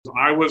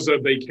I was a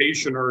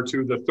vacationer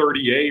to the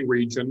 30A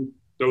region.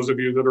 Those of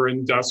you that are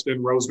in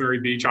Destin, Rosemary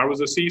Beach, I was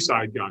a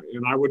seaside guy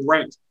and I would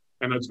rent.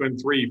 And it's been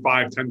 $3,000,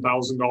 $5,000,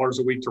 $10,000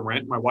 a week to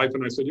rent. My wife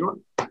and I said, you know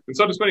what?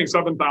 Instead of spending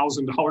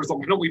 $7,000,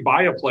 why don't we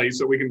buy a place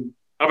that we can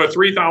have a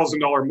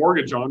 $3,000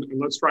 mortgage on and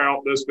let's try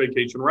out this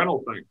vacation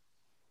rental thing.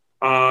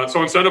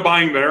 So instead of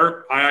buying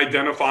there, I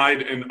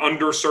identified an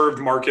underserved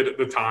market at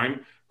the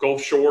time.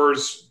 Gulf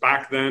Shores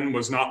back then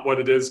was not what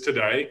it is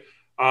today.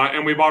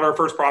 And we bought our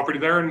first property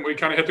there and we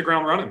kind of hit the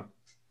ground running.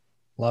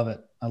 Love it.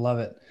 I love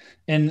it.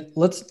 And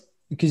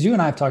because you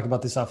and I have talked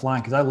about this offline,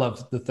 because I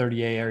love the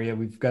 30A area.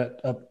 We've got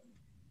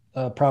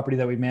a property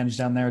that we manage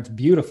down there. It's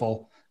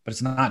beautiful, but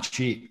it's not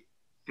cheap.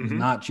 It's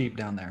not cheap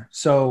down there.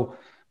 So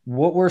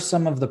what were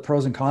some of the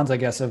pros and cons, I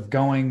guess, of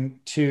going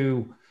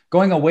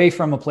away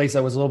from a place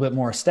that was a little bit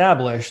more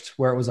established,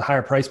 where it was a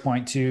higher price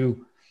point,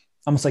 to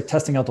almost like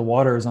testing out the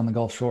waters on the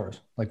Gulf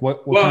Shores? Like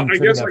what well, I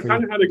guess I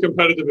kind of had a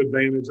competitive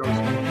advantage.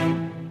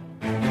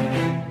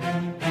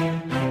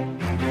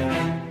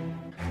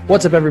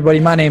 What's up, everybody?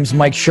 My name's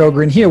Mike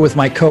Shogren, here with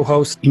my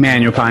co-host,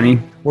 Emmanuel Pani.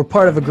 We're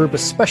part of a group of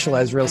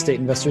specialized real estate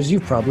investors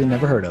you've probably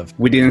never heard of.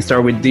 We didn't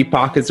start with deep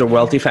pockets or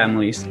wealthy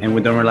families, and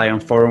we don't rely on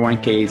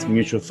 401ks,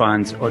 mutual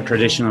funds, or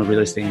traditional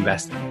real estate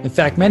investing. In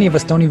fact, many of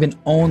us don't even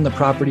own the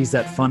properties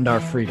that fund our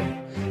freedom.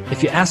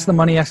 If you ask the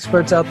money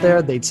experts out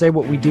there, they'd say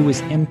what we do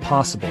is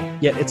impossible,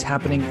 yet it's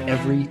happening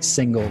every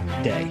single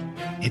day.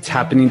 It's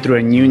happening through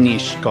a new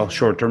niche called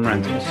short-term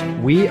rentals.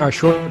 We are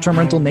Short-Term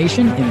Rental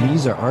Nation, and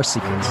these are our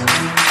secrets.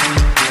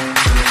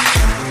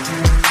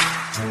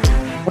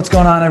 What's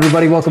going on,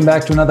 everybody? Welcome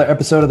back to another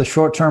episode of the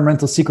Short-Term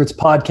Rental Secrets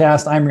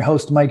podcast. I'm your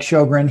host, Mike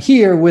Shogren,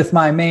 here with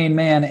my main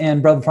man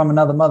and brother from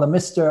another mother,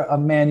 Mr.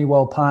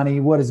 Emmanuel Pani.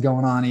 What is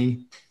going on,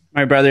 E?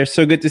 My brother,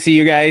 so good to see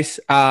you guys.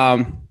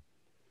 Man,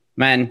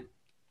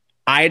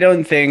 I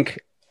don't think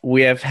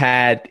we have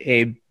had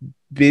a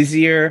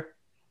busier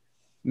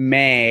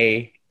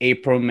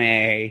April,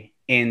 May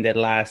in the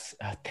last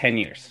 10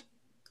 years.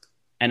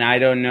 And I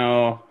don't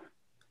know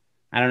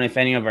if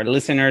any of our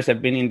listeners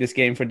have been in this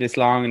game for this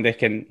long and they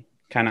can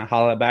kind of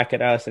holler back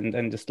at us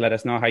and just let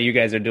us know how you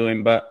guys are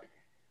doing. But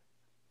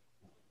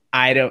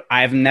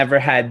I've never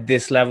had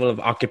this level of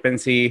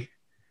occupancy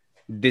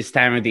this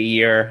time of the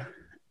year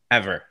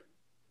ever.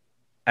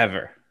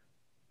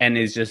 And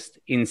it's just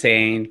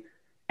insane.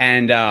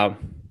 And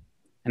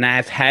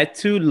I've had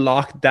to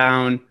lock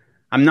down.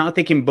 I'm not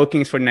taking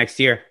bookings for next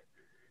year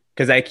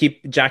because I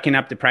keep jacking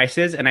up the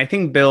prices. And I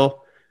think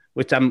Bill,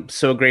 which I'm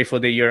so grateful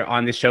that you're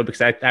on this show,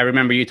 because I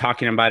remember you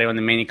talking about it on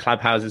the many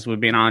clubhouses we've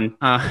been on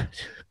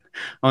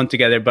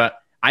together, but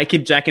I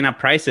keep jacking up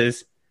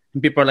prices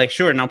and people are like,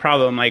 sure, no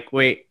problem. I'm like,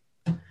 wait,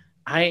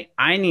 I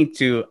need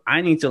to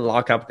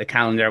lock up the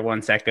calendar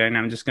 1 second.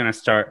 I'm just going to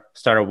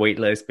start a wait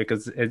list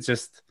because it's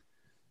just,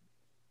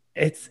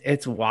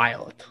 it's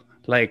wild.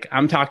 Like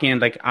I'm talking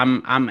like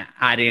I'm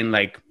adding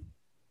like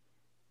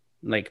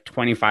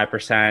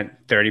 25%,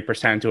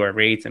 30% to our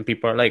rates. And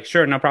people are like,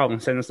 sure, no problem.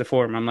 Send us the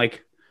form. I'm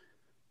like,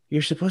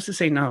 you're supposed to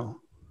say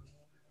no.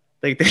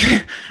 Like,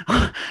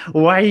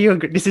 why are you?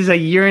 This is a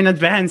year in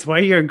advance. Why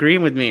are you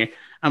agreeing with me?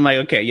 I'm like,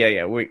 okay,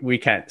 yeah, we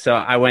can. So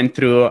I went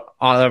through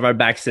all of our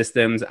back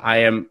systems. I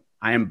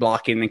am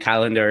blocking the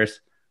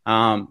calendars.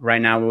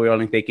 Right now, we're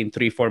only taking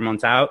 3-4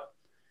 months out,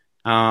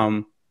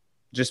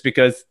 just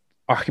because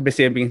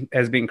occupancy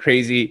has been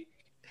crazy,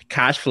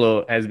 cash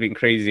flow has been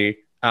crazy,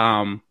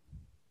 and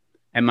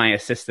my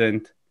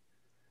assistant,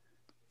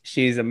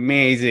 she's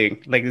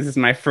amazing. Like, this is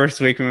my first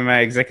week with my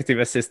executive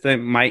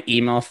assistant. My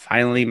email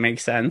finally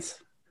makes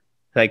sense.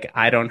 Like,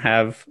 I don't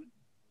have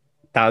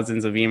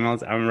thousands of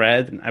emails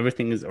unread and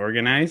everything is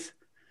organized.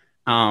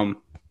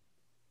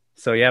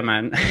 So yeah,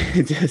 man,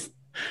 it's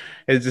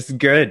just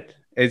good.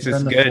 It's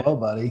just good, flow,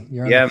 buddy.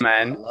 Yeah,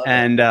 man.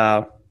 And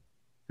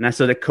I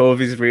saw the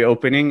Cove is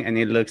reopening and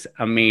it looks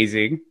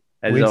amazing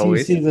as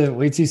always.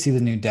 Wait till you see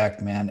the new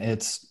deck, man.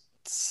 It's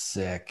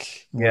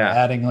sick. We're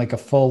adding like a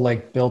full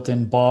like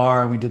built-in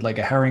bar. We did like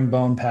a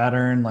herringbone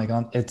pattern. Like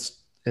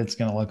it's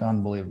gonna look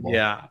unbelievable.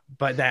 Yeah,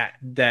 but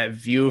that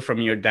view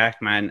from your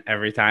deck, man,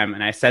 every time.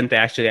 And I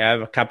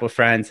have a couple of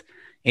friends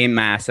in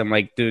Mass. I'm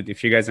like, dude,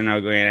 if you guys are not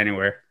going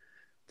anywhere,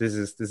 this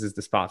is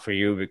the spot for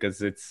you,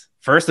 because it's,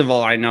 first of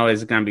all, I know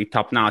it's gonna be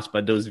top notch,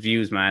 but those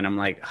views, man, I'm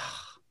like,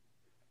 oh,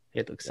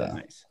 it looks so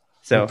nice.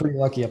 So we're pretty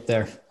lucky up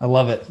there. I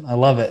love it.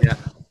 Yeah.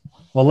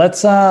 Well,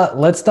 let's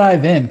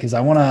dive in, because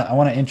I want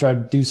to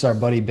introduce our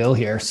buddy Bill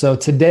here. So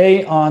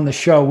today on the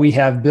show, we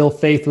have Bill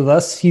Faith with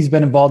us. He's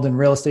been involved in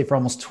real estate for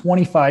almost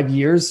 25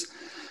 years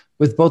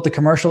with both the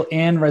commercial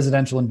and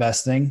residential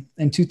investing.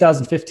 In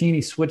 2015,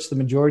 he switched the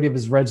majority of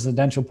his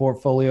residential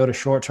portfolio to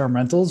short-term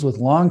rentals with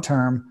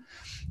long-term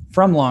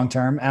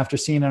after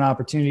seeing an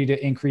opportunity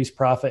to increase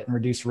profit and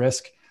reduce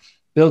risk.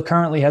 Bill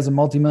currently has a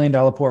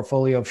multi-million-dollar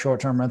portfolio of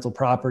short-term rental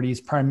properties,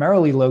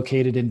 primarily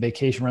located in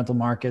vacation rental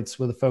markets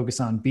with a focus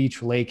on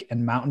beach, lake,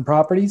 and mountain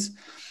properties.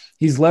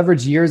 He's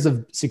leveraged years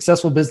of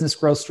successful business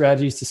growth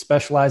strategies to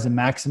specialize in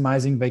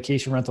maximizing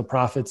vacation rental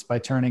profits by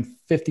turning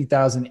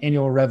 $50,000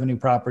 annual revenue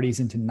properties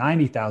into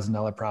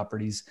 $90,000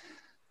 properties,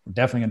 We're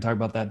definitely going to talk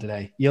about that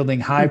today. Yielding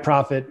high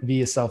profit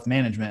via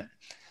self-management.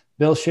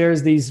 Bill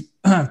shares these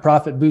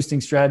profit boosting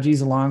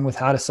strategies along with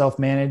how to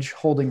self-manage,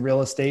 holding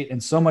real estate,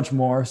 and so much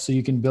more so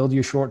you can build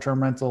your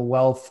short-term rental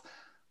wealth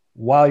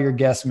while your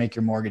guests make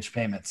your mortgage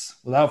payments.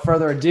 Without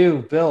further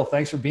ado, Bill,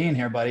 thanks for being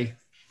here, buddy.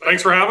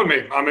 Thanks for having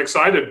me. I'm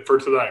excited for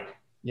today.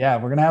 Yeah,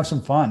 we're going to have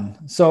some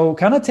fun. So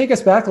kind of take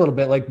us back a little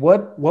bit. Like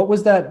what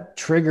was that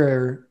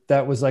trigger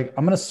that was like,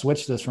 I'm going to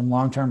switch this from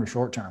long-term to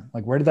short-term?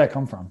 Like, where did that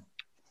come from?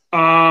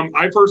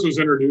 I first was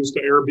introduced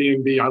to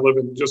Airbnb. I live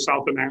in just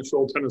south of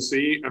Nashville,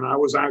 Tennessee, and I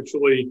was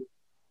actually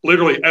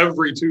literally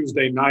every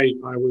Tuesday night,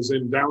 I was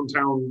in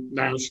downtown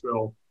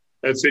Nashville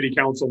at city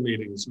council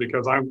meetings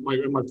because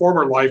in my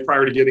former life,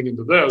 prior to getting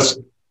into this,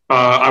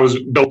 I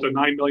built a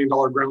 $9 million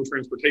ground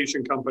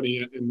transportation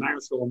company in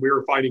Nashville, and we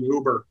were fighting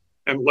Uber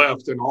and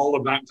Lyft and all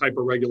of that type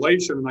of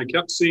regulation. And I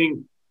kept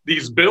seeing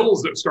these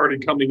bills that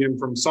started coming in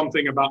from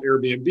something about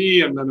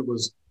Airbnb, and then it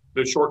was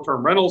the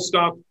short-term rental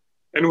stuff.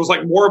 And it was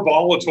like more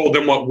volatile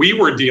than what we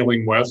were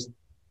dealing with.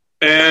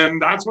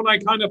 And that's when I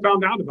kind of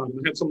found out about it.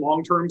 I had some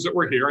long terms that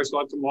were here. I still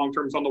had some long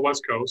terms on the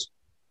West Coast.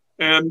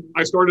 And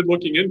I started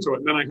looking into it.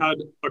 And then I had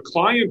a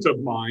client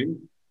of mine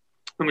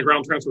in the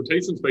ground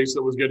transportation space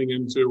that was getting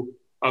into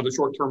the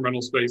short-term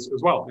rental space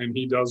as well. And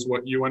he does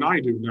what you and I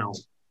do now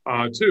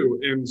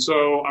too. And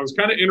so I was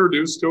kind of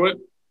introduced to it.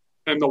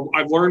 And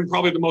I've learned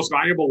probably the most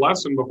valuable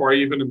lesson before I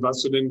even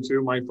invested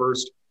into my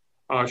first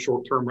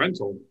short-term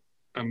rental.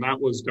 And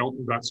that was don't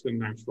invest in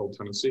Nashville,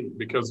 Tennessee,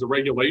 because the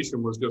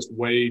regulation was just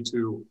way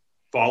too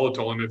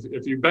volatile. And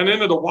if you've been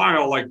in it a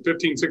while, like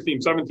 15,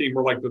 16, 17,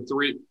 we're like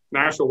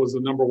Nashville was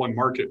the number one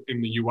market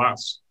in the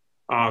U.S.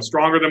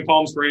 Stronger than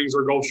Palm Springs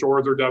or Gulf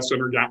Shores or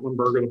Destin or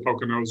Gatlinburg or the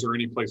Poconos or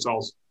any place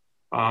else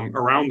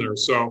around there.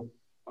 So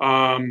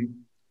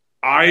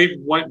I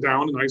went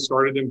down and I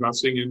started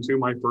investing into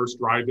my first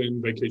drive-in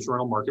vacation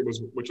rental market,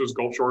 which was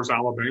Gulf Shores,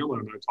 Alabama.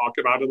 And I talk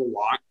about it a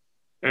lot.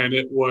 And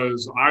I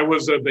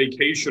was a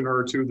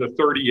vacationer to the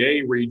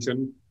 30A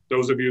region.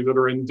 Those of you that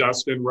are in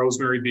Destin,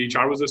 Rosemary Beach,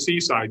 I was a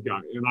seaside guy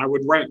and I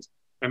would rent.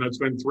 And it's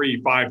been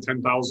 $3,000,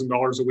 $5,000,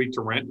 $10,000 a week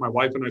to rent. My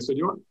wife and I said,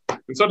 you know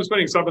what, instead of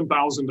spending $7,000,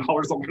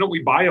 why don't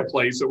we buy a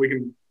place that we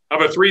can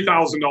have a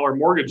 $3,000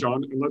 mortgage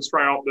on and let's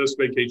try out this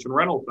vacation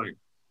rental thing.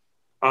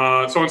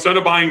 So instead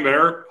of buying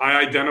there, I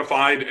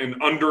identified an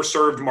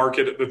underserved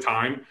market at the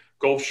time.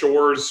 Gulf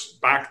Shores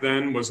back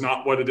then was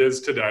not what it is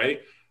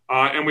today.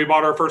 And we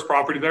bought our first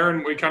property there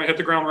and we kind of hit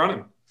the ground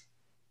running.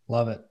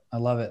 Love it. I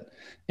love it.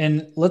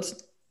 And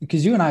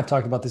because you and I have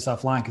talked about this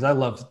offline, because I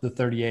love the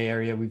 30A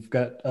area. We've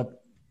got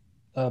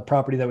a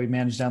property that we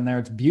manage down there.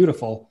 It's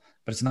beautiful,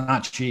 but it's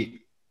not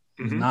cheap.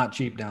 It's not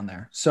cheap down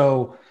there.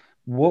 So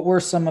what were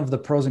some of the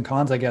pros and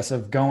cons, I guess,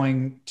 of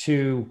going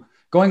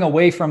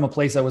away from a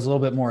place that was a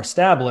little bit more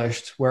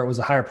established, where it was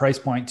a higher price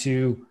point,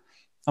 to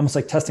almost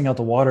like testing out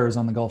the waters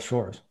on the Gulf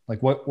Shores?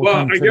 Like what well,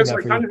 I guess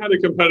I kind of had a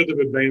competitive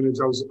advantage.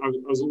 I was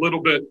a little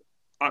bit,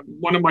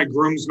 one of my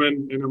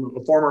groomsmen in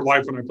a former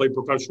life when I played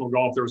professional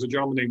golf, there was a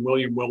gentleman named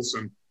William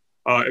Wilson.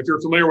 If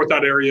you're familiar with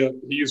that area,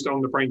 he used to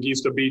own the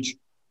Frankista Beach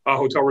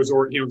Hotel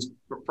Resort. He owns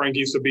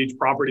Frankista Beach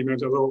property,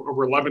 manages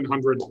over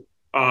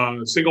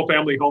 1,100 single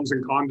family homes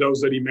and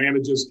condos that he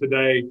manages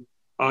today.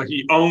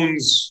 He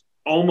owns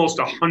almost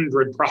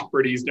 100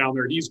 properties down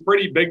there. He's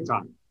pretty big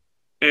time.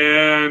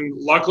 And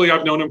luckily,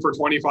 I've known him for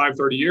 25,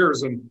 30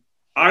 years. And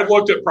I've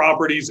looked at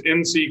properties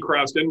in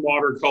Seacrest, in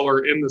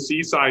Watercolor, in the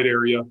Seaside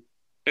area.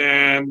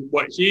 And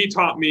what he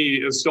taught me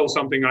is still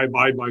something I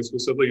abide by,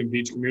 specifically in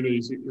beach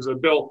communities. He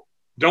said, Bill,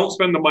 don't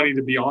spend the money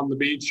to be on the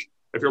beach.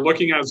 If you're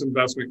looking at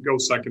investment, go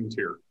second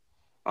tier.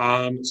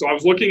 So I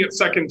was looking at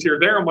second tier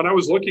there. And when I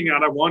was looking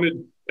I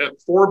wanted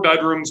 4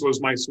 bedrooms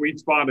was my sweet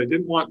spot. I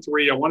didn't want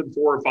 3. I wanted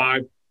 4 or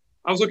 5.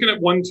 I was looking at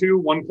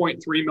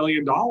 $1.3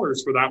 million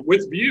for that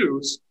with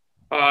views.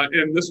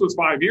 And this was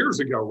 5 years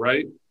ago,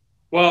 right?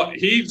 Well,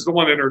 he's the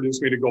one that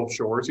introduced me to Gulf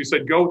Shores. He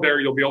said, go there,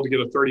 you'll be able to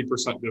get a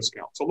 30%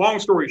 discount. So long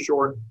story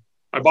short,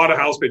 I bought a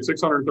house, paid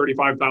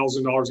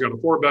 $635,000, got a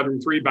 4-bedroom,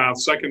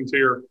 3-bath, second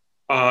tier.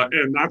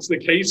 And that's the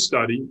case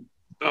study.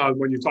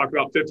 When you talk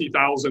about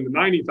 $50,000 to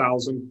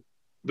 $90,000,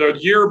 the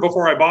year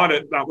before I bought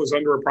it, that was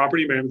under a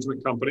property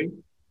management company,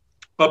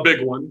 a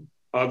big one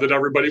that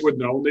everybody would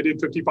know. They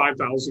did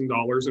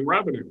 $55,000 in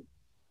revenue.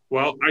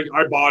 Well,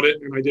 I bought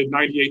it and I did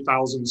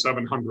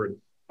 $98,700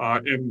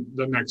 in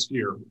the next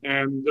year.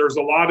 And there's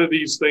a lot of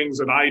these things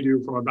that I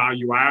do from a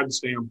value add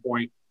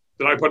standpoint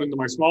that I put into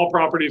my small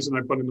properties and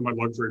I put into my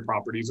luxury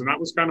properties. And that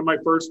was kind of my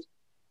first,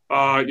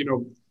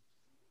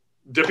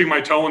 dipping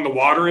my toe in the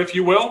water, if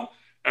you will.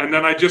 And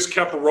then I just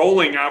kept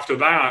rolling after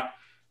that.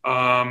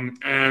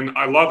 And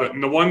I love it.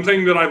 And the one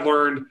thing that I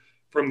learned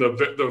from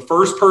the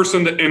first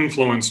person that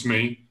influenced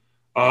me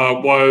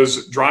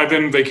was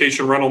drive-in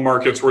vacation rental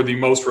markets were the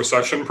most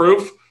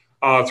recession-proof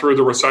through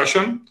the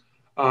recession.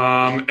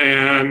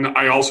 And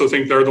I also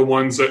think they're the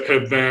ones that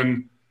have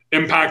been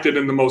impacted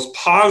in the most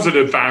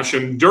positive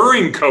fashion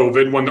during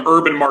COVID, when the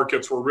urban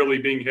markets were really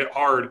being hit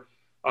hard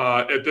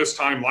at this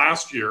time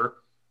last year.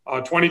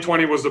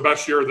 2020 was the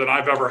best year that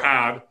I've ever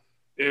had.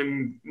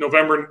 in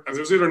November, it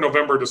was either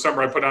November or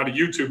December, I put out a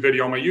YouTube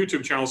video on my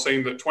YouTube channel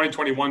saying that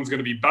 2021 is going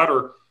to be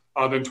better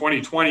than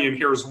 2020. And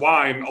here's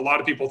why. And a lot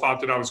of people thought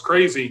that I was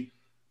crazy.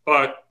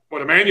 But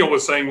what Emmanuel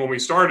was saying when we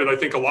started, I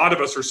think a lot of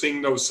us are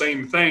seeing those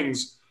same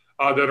things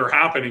that are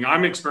happening.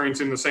 I'm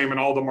experiencing the same in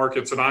all the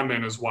markets that I'm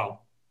in as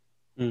well.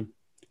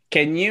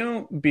 Can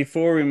you,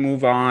 before we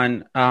move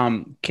on,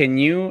 can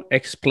you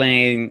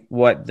explain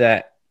what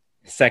that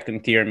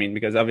second tier mean?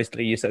 Because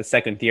obviously you said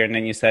second tier, and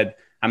then you said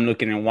I'm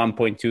looking at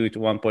 1.2 to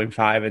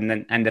 1.5, and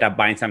then ended up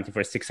buying something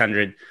for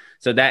 600.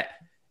 So that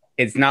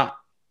it's not,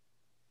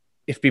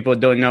 if people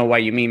don't know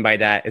what you mean by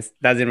that, it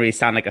doesn't really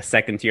sound like a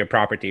second tier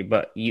property,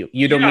 but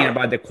you don't mean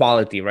about the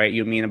quality, right?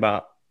 You mean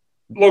about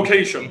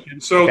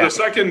location. So the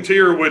second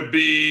tier would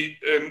be,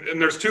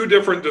 and there's two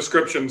different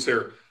descriptions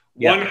here.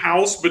 One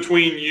house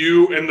between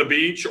you and the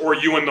beach, or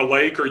you and the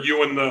lake, or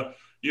you and the,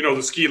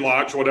 the ski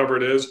lodge, whatever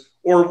it is,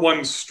 or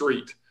one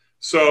street.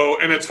 So,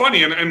 and it's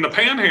funny, in the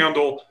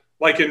Panhandle,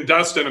 like in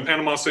Destin and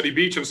Panama City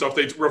Beach and stuff,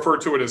 they refer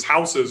to it as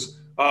houses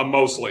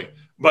mostly.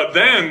 But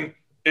then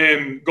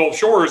in Gulf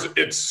Shores,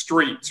 it's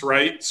streets,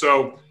 right?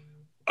 So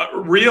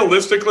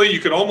realistically, you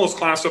could almost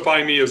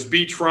classify me as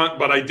beachfront,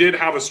 but I did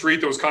have a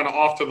street that was kind of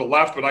off to the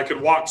left, but I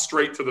could walk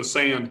straight to the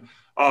sand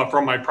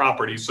from my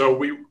property. So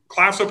we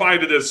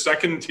classified it as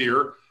second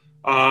tier.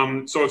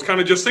 So it's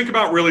kind of just think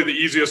about really the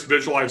easiest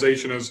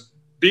visualization is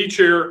beach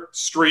here,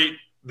 street,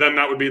 then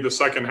that would be the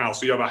second house.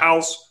 So you have a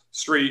house,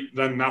 street,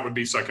 then that would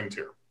be second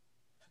tier.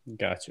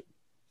 Gotcha.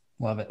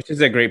 Love it. Which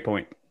is a great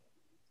point.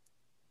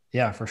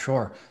 Yeah, for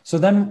sure. So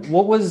then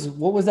what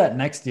was that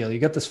next deal? You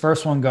got this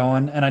first one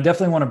going, and I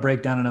definitely want to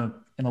break down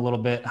in a little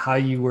bit how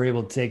you were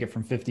able to take it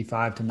from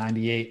 55 to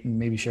 98 and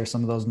maybe share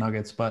some of those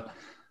nuggets. But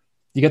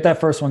you get that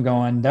first one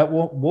going.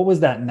 What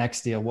was that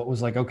next deal? What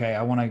was like, okay,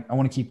 I want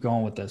to keep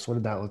going with this. What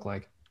did that look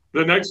like?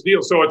 The next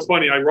deal. So it's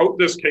funny. I wrote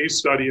this case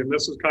study, and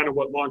this is kind of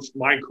what launched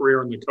my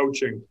career in the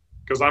coaching,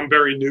 because I'm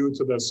very new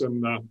to this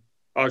in the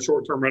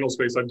short-term rental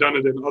space. I've done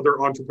it in other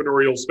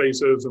entrepreneurial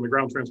spaces in the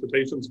ground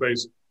transportation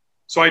space.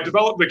 So I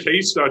developed the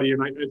case study,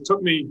 and it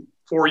took me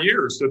 4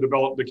 years to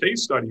develop the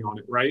case study on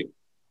it, right?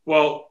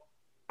 Well,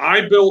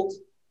 I built,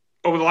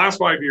 over the last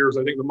 5 years,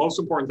 I think the most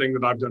important thing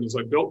that I've done is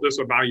I built this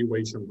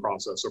evaluation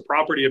process, a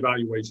property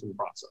evaluation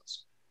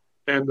process.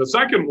 And the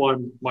second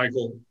one,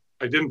 Michael,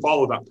 I didn't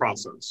follow that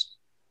process.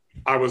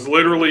 I was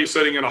literally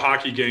sitting in a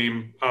hockey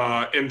game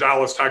in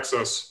Dallas,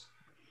 Texas,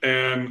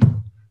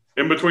 and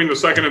in between the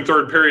second and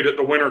third period at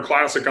the Winter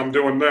Classic, I'm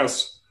doing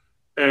this,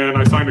 and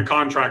I signed a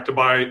contract to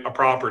buy a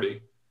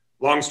property.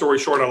 Long story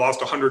short, I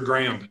lost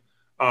 $100,000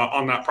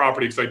 on that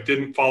property because I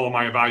didn't follow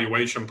my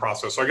evaluation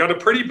process. So I got a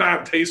pretty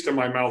bad taste in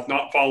my mouth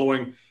not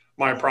following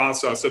my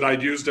process that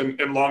I'd used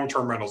in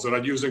long-term rentals, that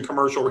I'd used in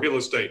commercial real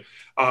estate,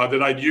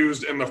 that I'd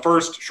used in the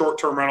first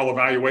short-term rental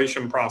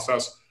evaluation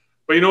process.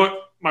 But you know what?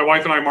 My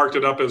wife and I marked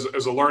it up as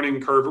a learning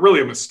curve,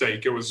 really a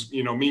mistake. It was,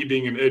 me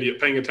being an idiot,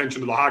 paying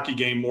attention to the hockey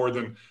game more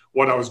than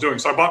what I was doing.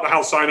 So I bought the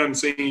house sight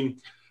unseen,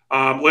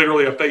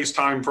 literally a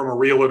FaceTime from a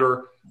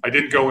realtor. I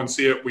didn't go and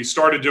see it. We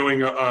started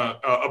doing a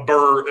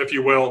BRRRR, if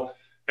you will,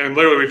 and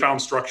literally we found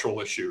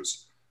structural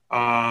issues.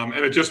 And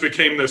it just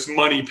became this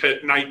money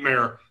pit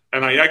nightmare.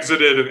 And I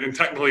exited and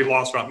technically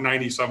lost about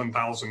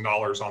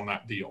 $97,000 on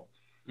that deal.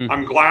 Mm-hmm.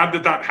 I'm glad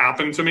that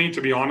happened to me,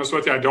 to be honest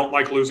with you. I don't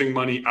like losing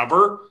money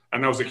ever.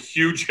 And that was a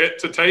huge hit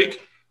to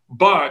take.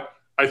 But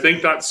I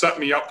think that set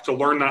me up to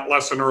learn that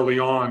lesson early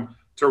on,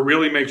 to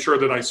really make sure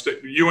that I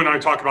stick. You and I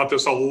talk about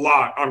this a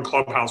lot on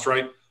Clubhouse,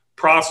 right?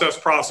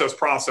 Process,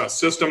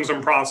 systems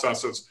and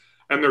processes.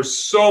 And there's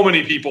so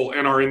many people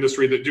in our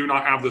industry that do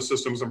not have the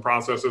systems and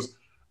processes.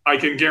 I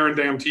can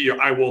guarantee you,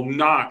 I will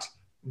not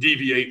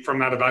deviate from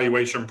that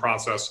evaluation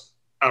process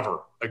ever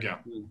again.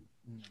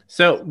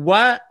 So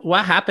what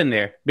happened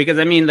there? Because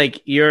I mean,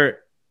 like you're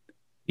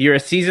a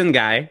seasoned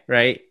guy,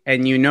 right?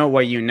 And you know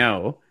what you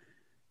know.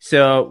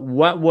 So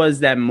what was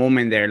that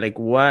moment there? Like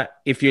what,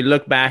 if you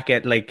look back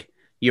at like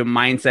your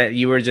mindset,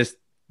 you were just,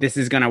 this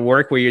is going to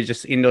work, where you're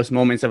just in those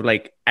moments of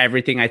like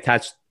everything I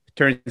touch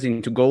turns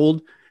into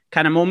gold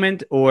kind of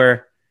moment,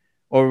 or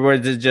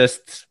was it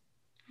just,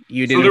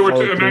 you didn't?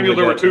 So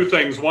there were two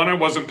things. One, I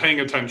wasn't paying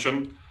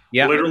attention.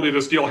 Yeah. Literally,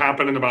 this deal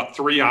happened in about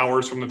 3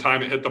 hours from the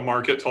time it hit the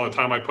market till the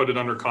time I put it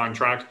under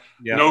contract.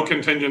 Yeah. No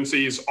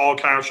contingencies, all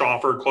cash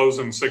offer, close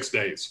in 6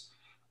 days.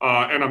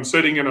 And I'm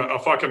sitting in a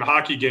fucking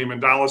hockey game in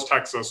Dallas,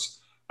 Texas,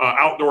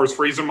 outdoors,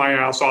 freezing my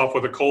ass off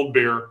with a cold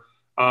beer.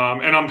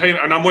 And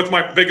I'm with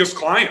my biggest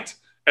client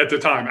at the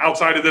time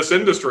outside of this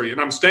industry, and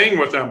I'm staying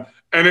with them.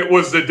 And it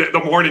was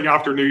the morning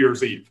after New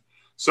Year's Eve.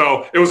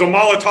 So it was a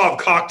Molotov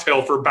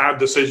cocktail for bad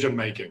decision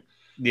making.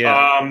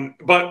 Yeah.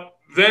 But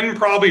then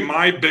probably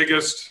my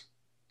biggest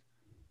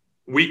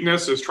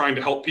weakness is trying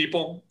to help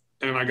people.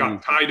 And I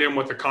got tied in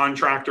with a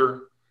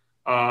contractor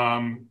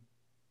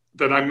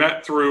that I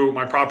met through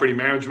my property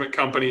management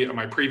company at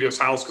my previous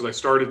house, because I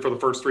started for the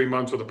first 3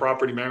 months with a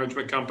property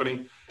management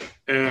company.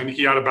 And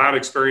he had a bad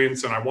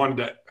experience, and I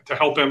wanted to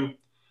help him.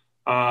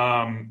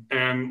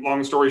 And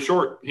long story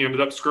short, he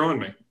ended up screwing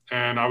me.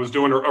 And I was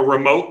doing a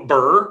remote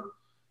BRRRR,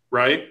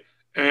 right?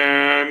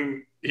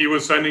 and he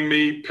was sending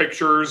me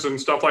pictures and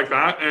stuff like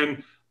that.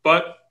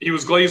 But he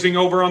was glazing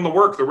over on the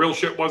work. The real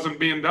shit wasn't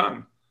being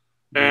done.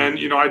 And,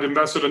 I'd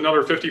invested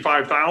another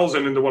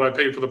 $55,000 into what I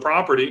paid for the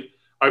property.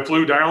 I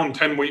flew down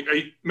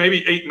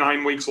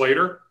 9 weeks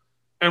later,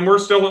 and we're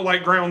still at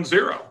like ground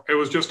zero. It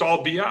was just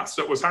all BS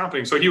that was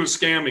happening. So he was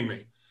scamming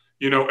me,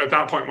 at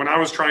that point when I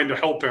was trying to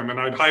help him, and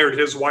I'd hired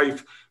his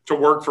wife to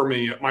work for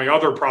me at my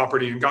other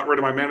property and got rid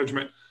of my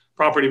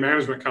property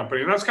management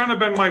company. And that's kind of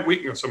been my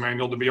weakness,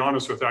 Emmanuel, to be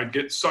honest with you. I'd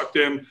get sucked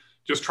in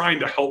just trying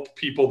to help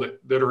people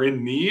that are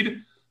in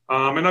need.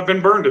 And I've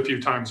been burned a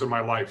few times in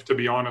my life, to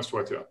be honest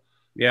with you.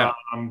 Yeah.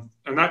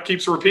 And that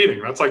keeps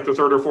repeating. That's like the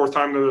third or fourth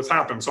time that it's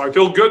happened. So I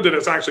feel good that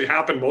it's actually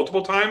happened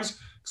multiple times,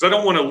 because I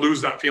don't want to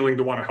lose that feeling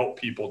to want to help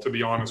people, to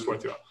be honest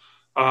with you.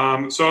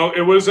 So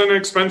it was an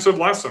expensive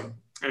lesson.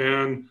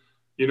 And,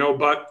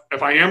 but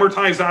if I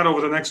amortize that over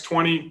the next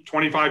 20,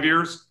 25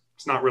 years,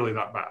 it's not really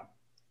that bad.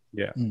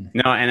 Yeah.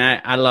 No,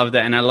 and I love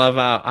that. And I love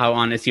how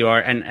honest you are.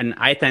 And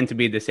I tend to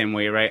be the same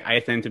way, right? I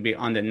tend to be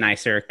on the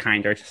nicer,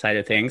 kinder side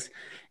of things.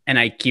 And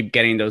I keep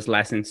getting those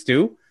lessons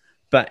too.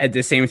 But at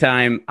the same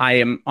time, I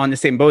am on the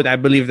same boat. I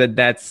believe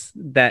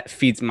that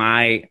feeds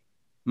my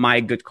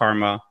good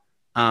karma.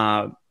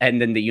 And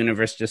then the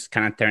universe just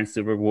kind of turns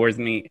to rewards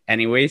me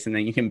anyways. And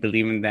then you can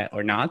believe in that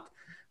or not.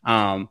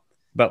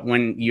 But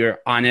when you're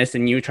honest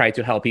and you try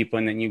to help people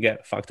and then you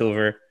get fucked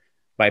over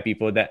by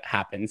people, that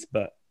happens.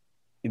 But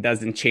it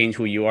doesn't change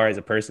who you are as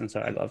a person. So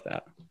I love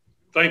that.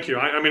 Thank you.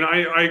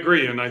 I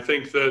agree. And I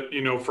think that,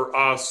 for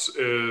us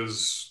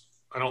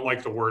I don't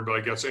like the word, but I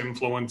guess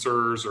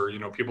influencers or,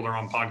 people that are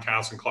on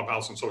podcasts and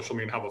Clubhouse and social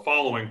media and have a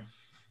following.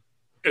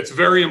 It's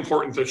very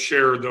important to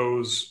share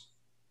those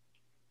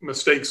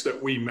mistakes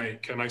that we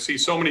make. And I see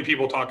so many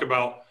people talk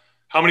about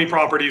how many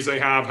properties they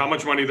have, how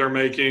much money they're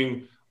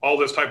making, all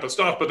this type of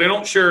stuff, but they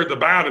don't share the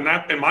bad. And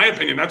that, in my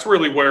opinion, that's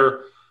really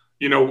where,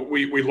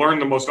 we learn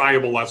the most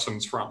valuable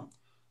lessons from.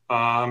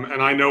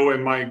 And I know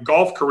in my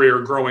golf career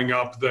growing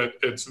up that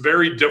it's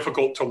very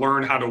difficult to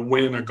learn how to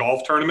win a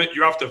golf tournament.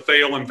 You have to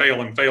fail and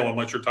fail and fail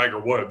unless you're Tiger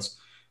Woods,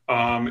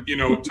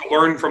 to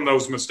learn from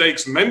those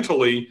mistakes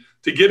mentally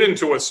to get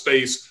into a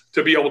space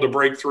to be able to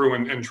break through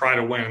and try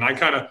to win.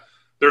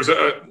 There's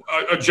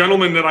a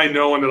gentleman that I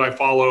know and that I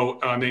follow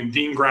named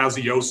Dean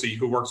Graziosi,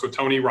 who works with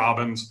Tony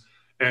Robbins.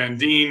 And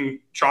Dean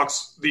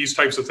chalks these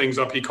types of things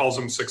up. He calls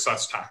them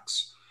success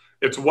tax.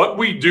 It's what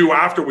we do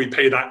after we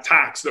pay that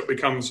tax that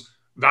becomes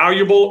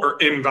valuable or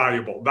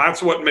invaluable.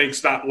 That's what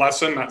makes that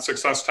lesson, that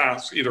success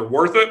tax, either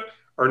worth it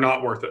or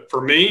not worth it. For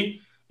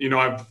me,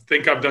 I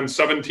think I've done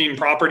 17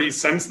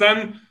 properties since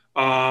then.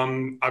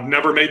 I've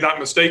never made that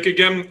mistake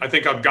again. I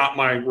think I've got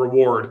my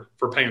reward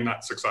for paying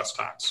that success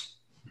tax.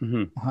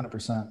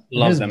 100%.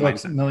 Love His that book,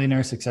 mindset.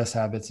 Millionaire Success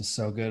Habits, is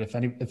so good.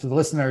 If the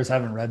listeners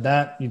haven't read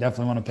that, you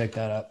definitely want to pick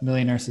that up.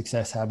 Millionaire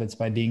Success Habits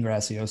by Dean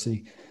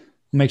Graziosi.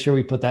 Make sure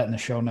we put that in the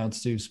show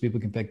notes too, so people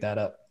can pick that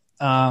up.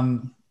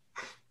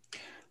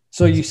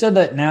 So you said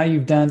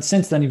that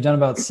since then you've done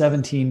about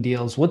 17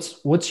 deals.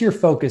 What's your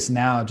focus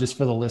now, just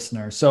for the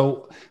listener?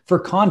 So for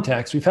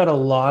context, we've had a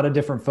lot of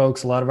different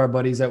folks, a lot of our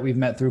buddies that we've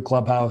met through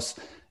Clubhouse.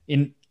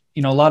 A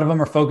lot of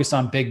them are focused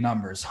on big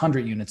numbers,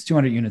 100 units,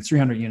 200 units,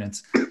 300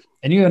 units.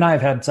 And you and I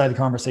have had side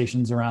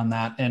conversations around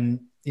that. And,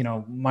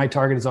 my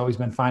target has always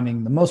been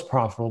finding the most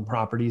profitable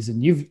properties.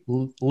 And you've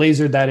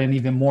lasered that in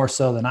even more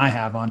so than I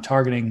have on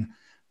targeting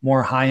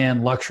more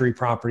high-end luxury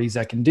properties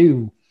that can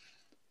do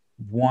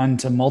 1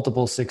 to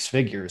multiple 6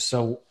 figures.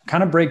 So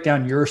kind of break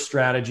down your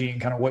strategy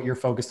and kind of what you're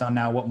focused on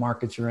now, what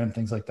markets you're in,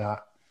 things like that.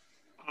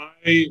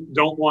 I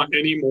don't want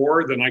any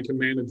more than I can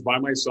manage by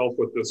myself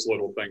with this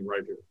little thing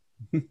right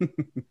here.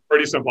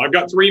 Pretty simple. I've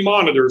got 3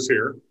 monitors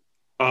here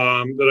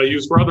that I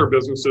use for other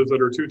businesses that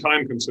are too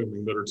time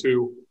consuming, that are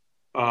too,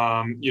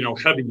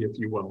 heavy, if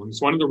you will. And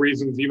it's one of the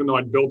reasons, even though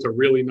I'd built a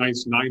really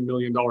nice $9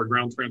 million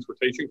ground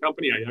transportation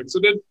company, I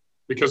exited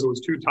because it was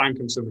too time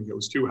consuming. It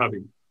was too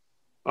heavy.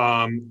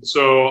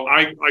 So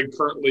I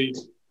currently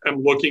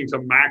am looking to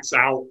max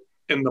out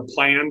in the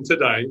plan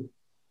today.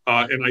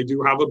 And I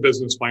do have a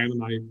business plan,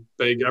 and I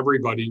beg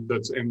everybody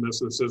that's in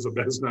this is a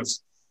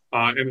business,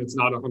 and it's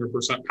not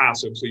 100%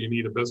 passive. So you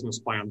need a business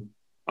plan.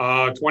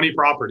 20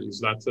 properties.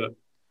 That's it.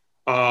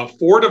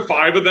 4 to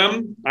 5 of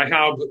them. I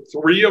have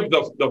 3 of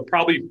the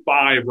probably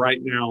 5 right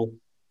now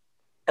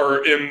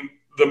are in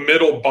the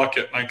middle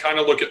bucket. And I kind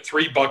of look at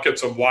 3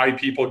 buckets of why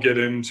people get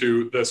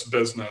into this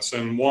business.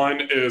 And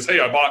one is, hey,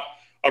 I bought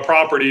a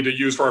property to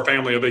use for our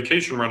family, a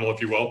vacation rental,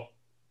 if you will.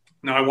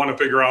 Now I want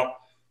to figure out,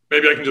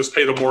 maybe I can just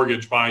pay the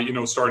mortgage by,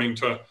 starting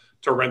to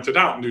rent it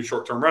out and do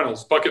short-term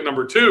rentals. Bucket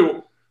number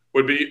 2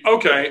 would be,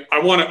 okay, I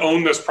want to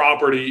own this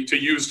property to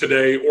use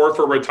today or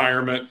for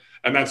retirement.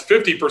 And that's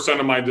 50%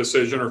 of my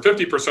decision, or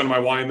 50% of my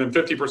why, and then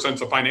 50%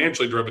 is a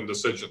financially driven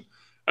decision.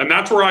 And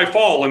that's where I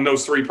fall in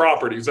those 3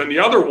 properties. And the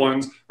other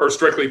ones are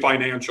strictly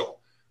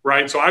financial,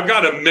 right? So I've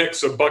got a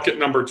mix of bucket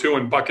number 2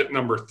 and bucket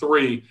number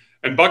 3.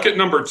 And bucket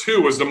number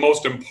 2 is the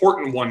most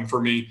important one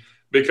for me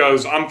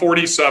because I'm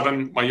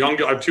 47. I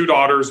have 2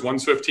 daughters.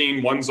 One's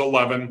 15, one's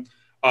 11.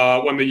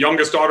 When the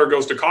youngest daughter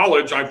goes to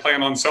college, I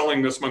plan on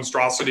selling this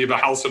monstrosity of a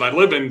house that I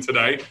live in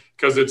today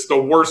because it's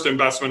the worst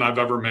investment I've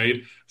ever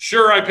made.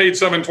 Sure, I paid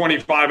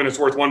 $725 and it's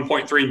worth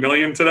 $1.3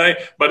 million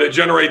today, but it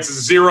generates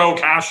zero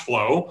cash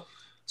flow.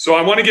 So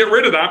I want to get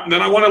rid of that, and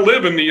then I want to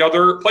live in the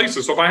other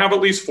places. So if I have at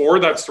least 4,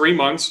 that's 3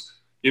 months,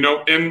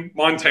 in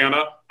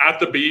Montana,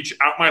 at the beach,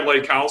 at my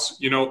lake house,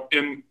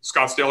 in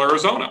Scottsdale,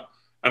 Arizona.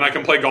 And I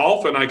can play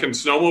golf, and I can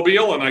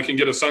snowmobile, and I can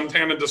get a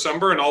suntan in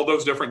December, and all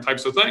those different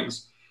types of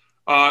things.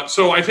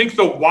 So I think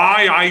the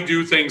why I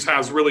do things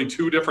has really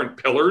 2 different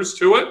pillars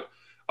to it.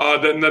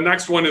 Then the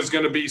next one is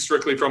going to be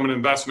strictly from an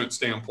investment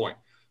standpoint.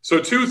 So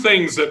 2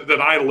 things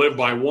that I live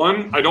by.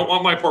 One, I don't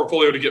want my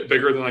portfolio to get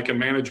bigger than I can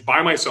manage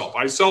by myself.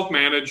 I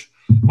self-manage.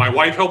 My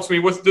wife helps me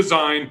with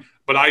design,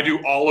 but I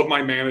do all of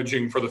my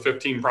managing for the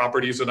 15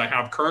 properties that I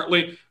have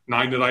currently,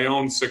 9 that I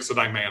own, 6 that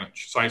I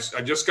manage. So I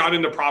just got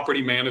into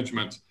property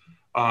management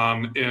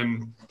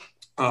in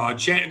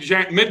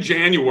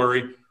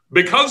mid-January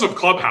because of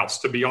Clubhouse,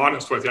 to be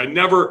honest with you. I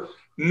never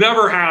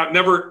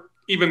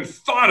even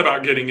thought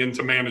about getting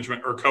into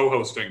management or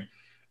co-hosting.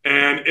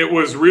 And it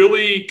was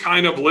really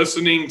kind of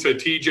listening to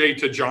TJ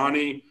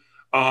Tajani,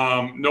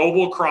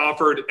 Noble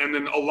Crawford, and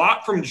then a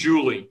lot from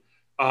Julie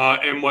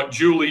and what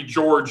Julie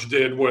George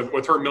did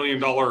with her $1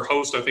 Million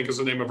Host, I think is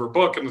the name of her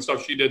book, and the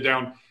stuff she did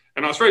down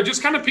in Australia.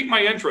 Just kind of piqued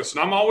my interest.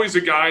 And I'm always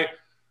a guy,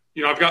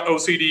 I've got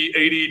OCD,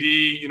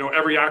 ADD,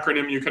 every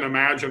acronym you can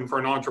imagine for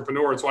an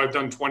entrepreneur. So I've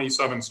done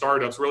 27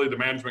 startups, really the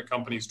management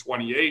company's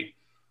 28.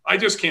 I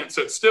just can't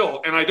sit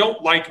still. And I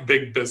don't like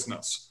big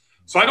business.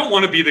 So I don't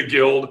want to be the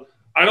Guild.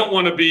 I don't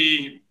want to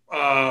be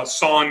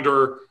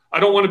Sonder. I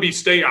don't want to be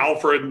Stay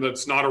Alfred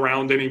that's not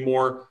around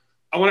anymore.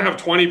 I want to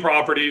have 20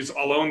 properties.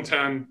 I'll own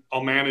 10.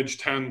 I'll manage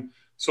 10.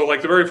 So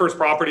like the very first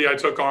property I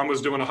took on was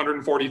doing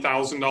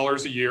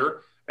 $140,000 a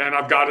year. And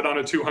I've got it on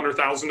a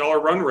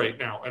 $200,000 run rate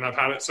now. And I've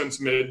had it since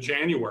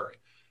mid-January.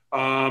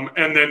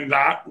 And then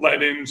that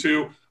led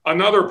into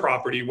another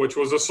property, which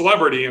was a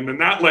celebrity. And then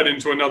that led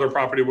into another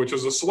property, which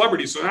was a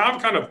celebrity. So now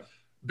I've kind of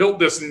built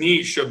this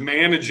niche of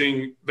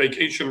managing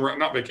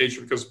not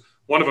vacation, because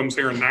one of them's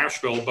here in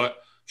Nashville,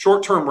 but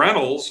short-term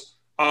rentals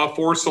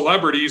for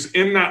celebrities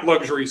in that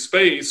luxury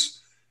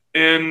space.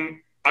 And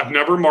I've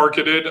never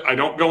marketed. I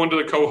don't go into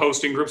the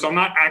co-hosting groups. I'm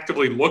not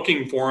actively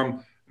looking for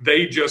them.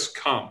 They just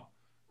come,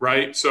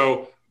 right?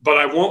 So, but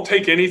I won't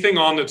take anything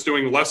on that's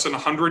doing less than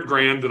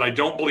 $100,000 that I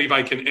don't believe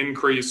I can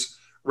increase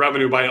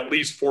revenue by at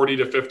least 40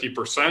 to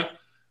 50%.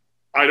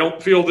 I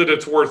don't feel that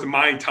it's worth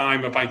my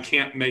time if I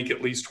can't make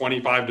at least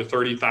 $25,000 to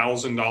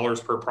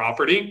 $30,000 per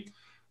property.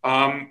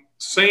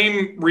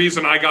 Same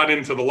reason I got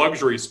into the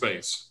luxury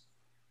space.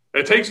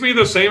 It takes me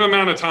the same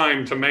amount of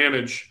time to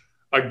manage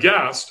a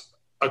guest,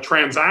 a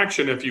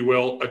transaction, if you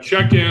will, a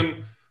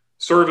check-in,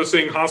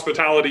 servicing,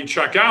 hospitality,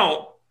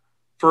 checkout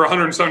for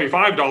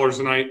 $175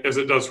 a night as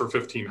it does for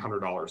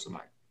 $1,500 a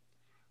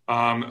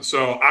night.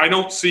 So I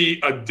don't see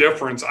a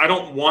difference. I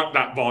don't want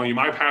that volume.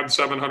 I've had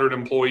 700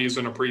 employees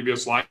in a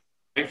previous life.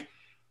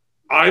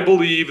 I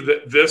believe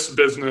that this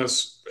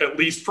business, at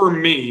least for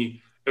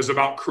me, is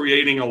about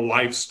creating a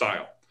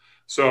lifestyle.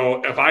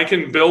 So if I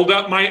can build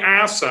up my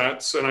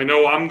assets, and I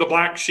know I'm the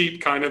black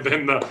sheep kind of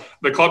in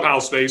the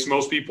Clubhouse space,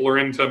 most people are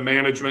into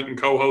management and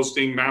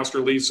co-hosting, master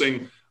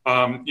leasing,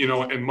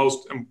 and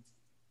most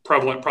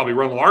prevalent probably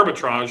rental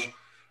arbitrage.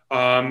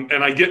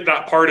 And I get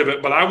that part of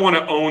it, but I want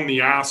to own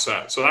the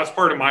asset. So that's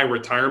part of my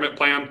retirement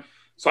plan.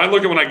 So I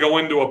look at when I go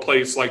into a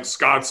place like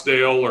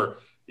Scottsdale or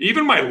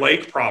even my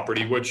lake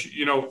property, which,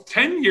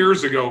 10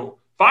 years ago,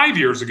 5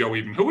 years ago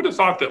even, who would have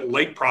thought that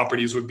lake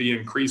properties would be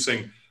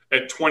increasing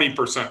at 20%,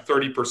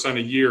 30%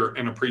 a year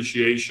in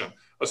appreciation,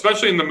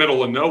 especially in the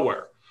middle of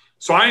nowhere.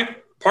 So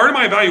part of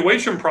my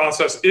evaluation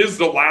process is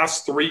the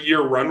last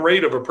 3-year run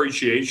rate of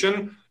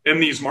appreciation in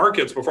these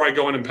markets before I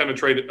go in and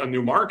penetrate a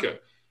new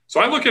market. So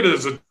I look at it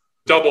as a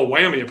double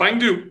whammy. If I can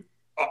do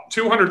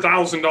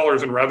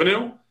 $200,000 in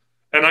revenue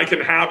and I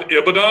can have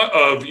EBITDA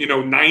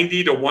of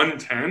 90 to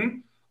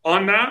 110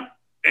 on that,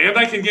 and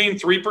I can gain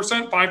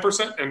 3%,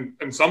 5%, and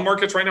in some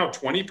markets right now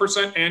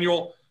 20%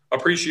 annual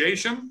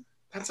appreciation,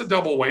 that's a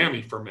double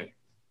whammy for me.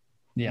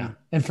 Yeah.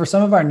 And for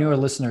some of our newer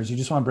listeners, you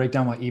just want to break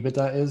down what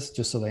EBITDA is,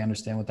 just so they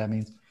understand what that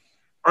means.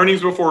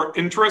 Earnings before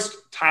interest,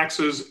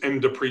 taxes, and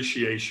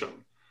depreciation.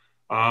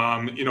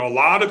 A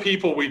lot of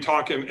people, we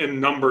talk in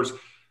numbers.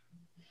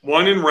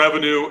 One, in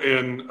revenue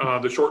in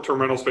the short-term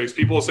rental space,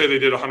 people will say they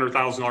did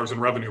 $100,000 in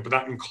revenue, but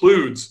that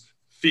includes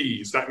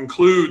fees, that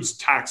includes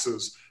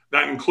taxes,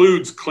 that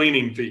includes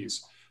cleaning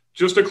fees.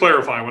 Just to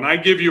clarify, when I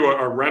give you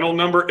a rental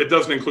number, it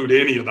doesn't include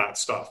any of that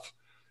stuff.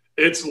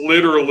 It's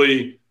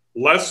literally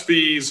less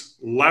fees,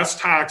 less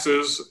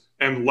taxes,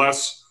 and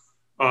less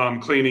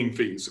cleaning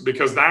fees,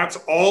 because that's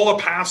all a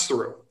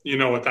pass-through,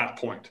 at that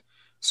point.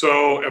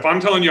 So if I'm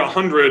telling you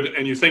 100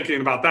 and you're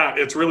thinking about that,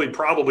 it's really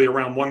probably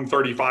around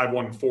 135,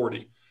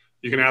 140.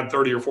 You can add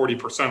 30 or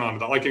 40% onto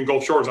that. Like in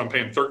Gulf Shores, I'm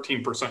paying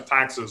 13%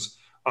 taxes,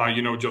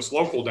 just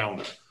local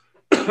down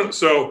there.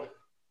 So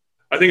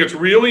I think it's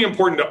really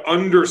important to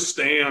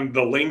understand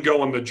the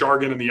lingo and the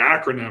jargon and the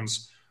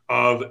acronyms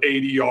of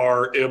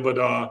ADR,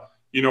 EBITDA,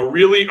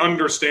 really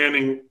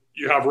understanding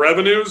you have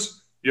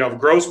revenues, you have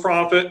gross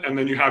profit, and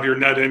then you have your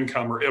net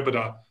income or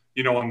EBITDA,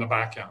 on the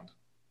back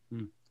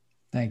end.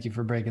 Thank you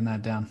for breaking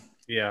that down.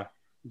 Yeah,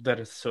 that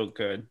is so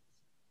good.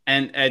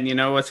 And you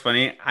know what's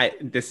funny?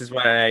 This is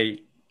why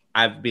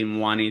I've been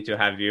wanting to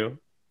have you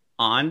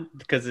on,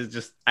 because it's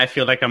just, I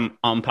feel like I'm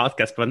on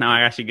podcast, but now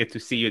I actually get to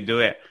see you do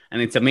it,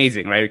 and it's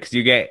amazing, right? Because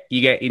you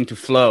get into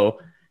flow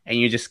and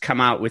you just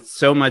come out with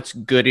so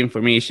much good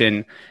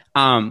information.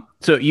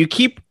 So you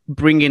keep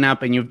bringing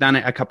up, and you've done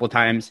it a couple of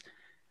times,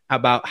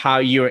 about how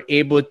you're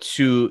able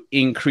to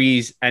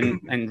increase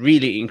and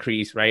really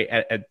increase, right,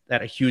 at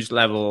a huge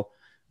level,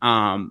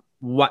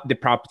 what the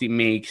property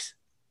makes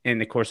in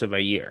the course of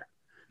a year.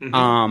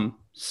 Mm-hmm.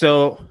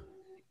 So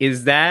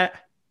is that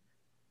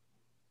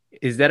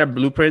a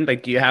blueprint?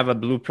 Like, do you have a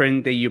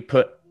blueprint that you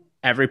put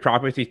every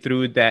property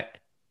through that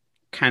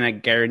kind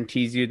of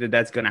guarantees you that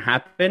that's going to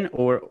happen,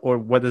 or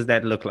what does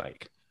that look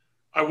like?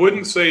 I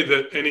wouldn't say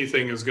that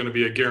anything is going to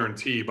be a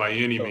guarantee by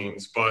any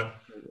means, but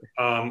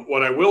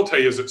what I will tell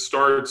you is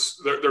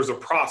there's a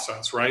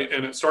process, right?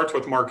 And it starts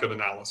with market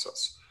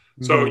analysis.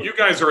 Mm-hmm. So you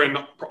guys are in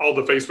all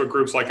the Facebook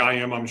groups like I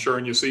am, I'm sure,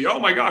 and you see, oh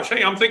my gosh,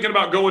 hey, I'm thinking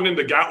about going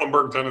into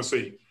Gatlinburg,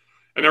 Tennessee.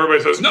 And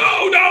everybody says,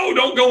 no,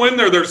 don't go in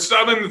there. There's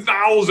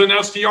 7,000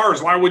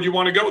 STRs. Why would you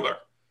want to go there?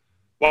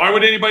 Why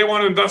would anybody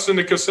want to invest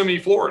into Kissimmee,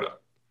 Florida?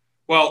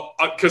 Well,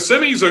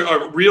 Kissimmee's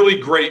a really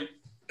great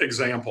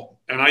example,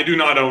 and I do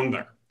not own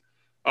there.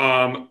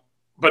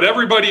 But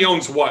everybody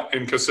owns what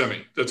in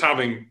Kissimmee that's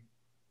having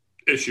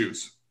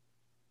issues?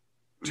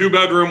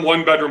 2-bedroom,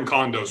 1-bedroom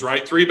condos,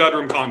 right?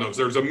 3-bedroom condos.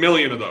 There's a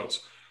million of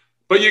those.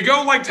 But you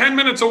go like 10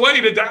 minutes away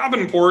to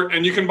Davenport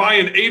and you can buy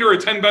an 8 or a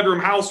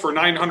 10-bedroom house for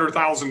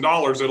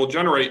 $900,000. It'll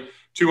generate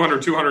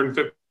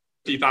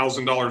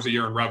 $250,000 a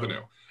year in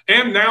revenue.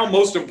 And now,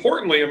 most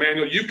importantly,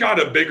 Emmanuel, you've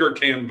got a bigger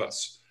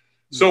canvas.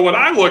 So what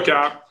I look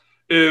at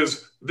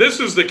is,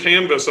 this is the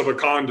canvas of a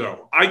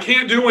condo. I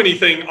can't do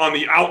anything on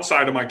the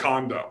outside of my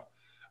condo.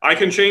 I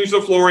can change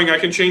the flooring. I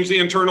can change the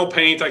internal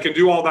paint. I can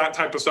do all that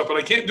type of stuff, but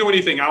I can't do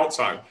anything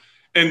outside.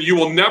 And you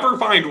will never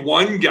find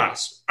one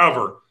guest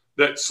ever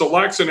that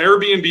selects an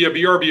Airbnb, a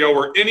VRBO,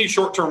 or any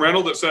short-term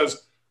rental that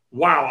says,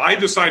 wow, I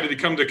decided to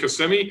come to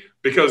Kissimmee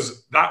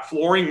because that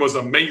flooring was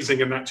amazing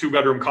in that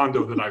 2-bedroom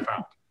condo that I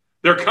found.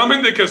 They're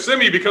coming to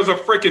Kissimmee because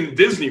of freaking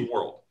Disney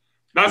World.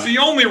 That's the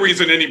only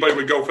reason anybody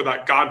would go for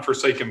that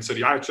godforsaken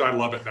city. I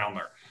love it down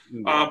there.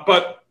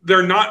 But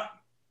they're not.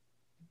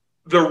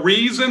 The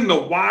reason, the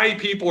why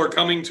people are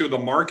coming to the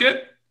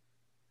market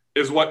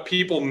is what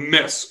people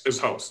miss as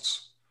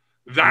hosts.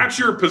 That's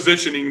your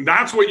positioning.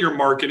 That's what you're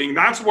marketing.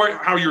 That's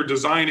how you're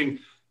designing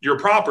your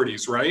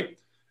properties, right?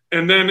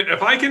 And then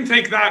if I can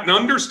take that and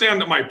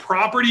understand that my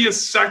property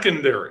is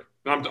secondary,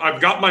 I've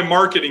got my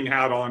marketing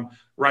hat on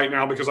right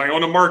now because I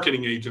own a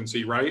marketing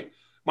agency, right?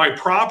 My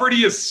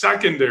property is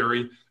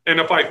secondary.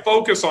 And if I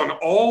focus on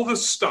all the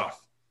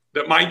stuff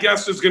that my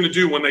guest is going to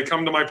do when they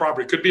come to my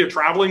property, it could be a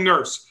traveling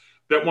nurse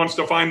that wants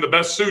to find the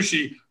best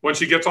sushi when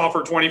she gets off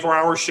her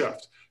 24-hour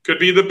shift. Could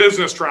be the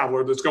business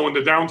traveler that's going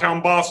to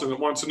downtown Boston that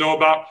wants to know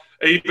about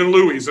Abe and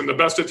Louie's and the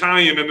best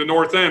Italian in the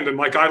North End. And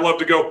like, I love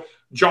to go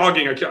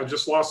jogging. I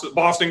just lost at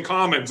Boston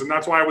Commons. And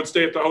that's why I would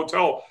stay at the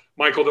hotel,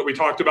 Michael, that we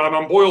talked about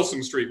on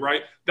Boylston Street,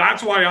 right?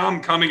 That's why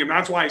I'm coming. And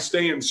that's why I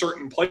stay in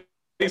certain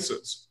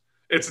places.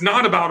 It's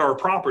not about our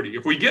property.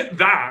 If we get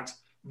that,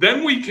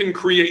 then we can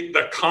create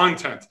the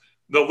content,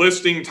 the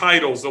listing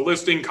titles, the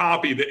listing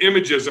copy, the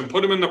images, and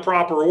put them in the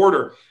proper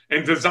order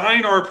and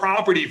design our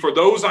property for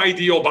those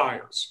ideal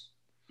buyers.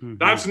 Mm-hmm.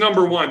 That's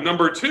number one.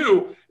 Number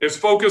two is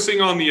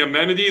focusing on the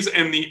amenities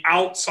and the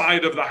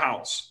outside of the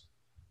house.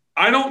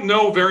 I don't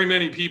know very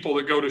many people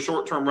that go to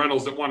short-term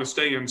rentals that want to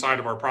stay inside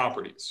of our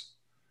properties,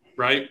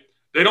 right?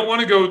 They don't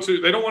want to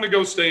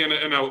go stay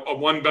in a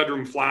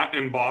one-bedroom flat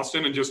in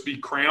Boston and just be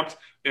cramped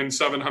in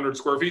 700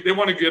 square feet. They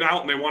want to get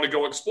out and they want to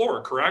go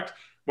explore, correct?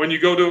 When you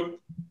go to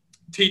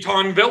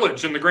Teton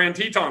Village in the Grand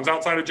Tetons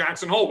outside of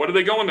Jackson Hole, what are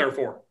they going there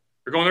for?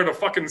 They're going there to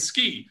fucking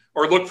ski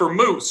or look for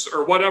moose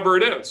or whatever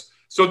it is.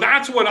 So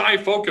that's what I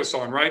focus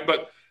on, right?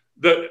 But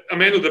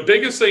Amanda, the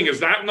biggest thing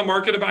is that in the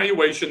market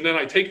evaluation, then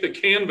I take the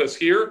canvas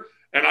here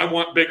and I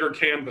want bigger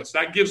canvas.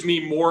 That gives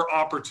me more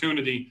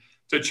opportunity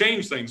to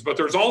change things. But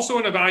there's also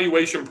an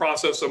evaluation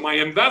process of my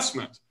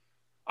investment.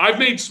 I've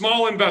made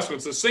small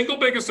investments. The single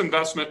biggest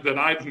investment that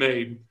I've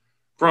made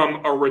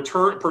from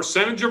a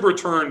percentage of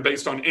return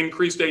based on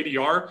increased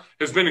ADR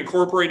has been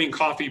incorporating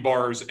coffee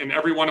bars in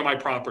every one of my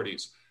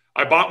properties.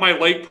 I bought my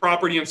lake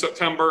property in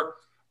September.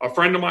 A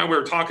friend of mine, we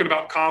were talking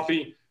about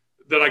coffee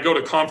that I go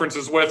to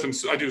conferences with, and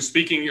I do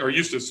speaking, or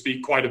used to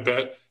speak quite a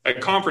bit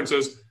at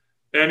conferences.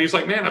 And he's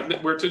like, man,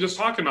 we're just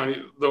talking about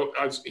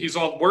it. He's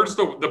all, where's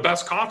the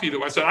best coffee?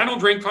 I said, I don't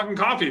drink fucking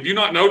coffee. Have you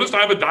not noticed? I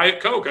have a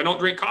Diet Coke. I don't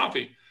drink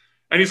coffee.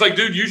 And he's like,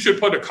 dude, you should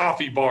put a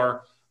coffee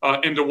bar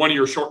into one of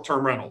your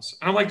short-term rentals.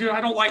 And I'm like, dude,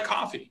 I don't like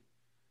coffee.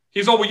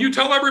 He's all, well, you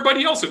tell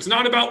everybody else. It's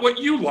not about what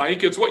you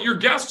like. It's what your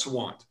guests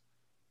want.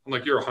 I'm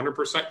like, you're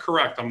 100%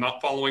 correct. I'm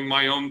not following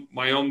my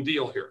own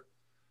deal here.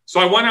 So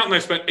I went out and I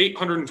spent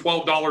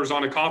 $812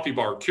 on a coffee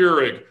bar,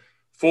 Keurig,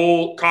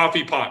 full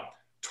coffee pot,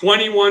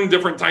 21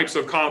 different types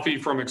of coffee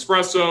from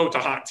espresso to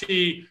hot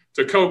tea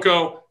to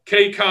cocoa,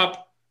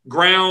 K-cup,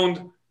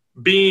 ground,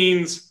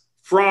 beans,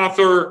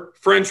 frother,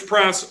 French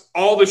press,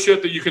 all the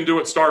shit that you can do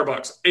at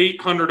Starbucks,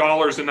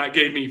 $800. And that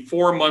gave me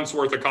 4 months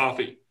worth of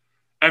coffee.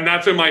 And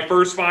that's in my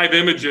first 5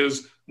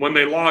 images when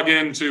they log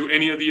into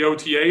any of the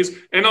OTAs.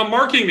 And I'm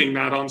marketing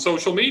that on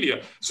social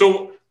media.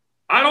 So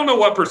I don't know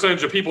what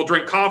percentage of people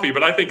drink coffee,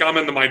 but I think I'm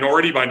in the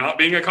minority by not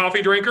being a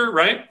coffee drinker,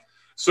 right?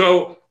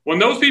 So when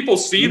those people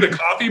see the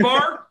coffee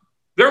bar,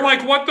 they're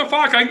like, what the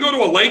fuck? I can go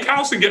to a lake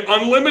house and get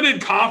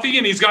unlimited coffee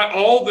and he's got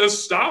all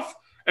this stuff.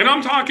 And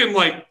I'm talking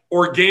like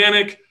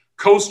organic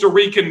Costa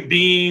Rican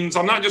beans.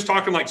 I'm not just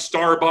talking like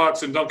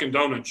Starbucks and Dunkin'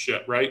 Donuts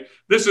shit, right?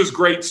 This is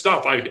great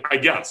stuff, I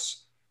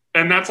guess.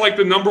 And that's like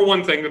the number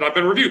one thing that I've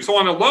been reviewed. So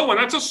on a low one,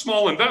 that's a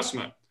small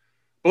investment.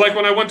 But like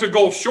when I went to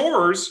Gulf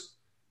Shores,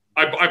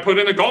 I put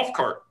in a golf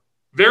cart.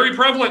 Very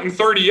prevalent in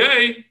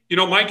 30A. You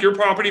know, Mike, your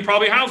property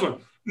probably has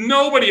one.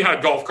 Nobody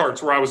had golf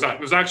carts where I was at.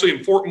 It was actually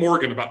in Fort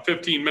Morgan, about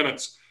 15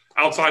 minutes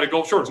outside of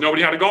Gulf Shores.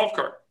 Nobody had a golf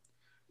cart.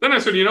 Then I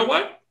said, you know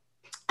what?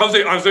 I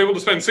was able to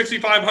spend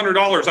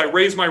 $6,500. I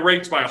raised my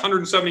rates by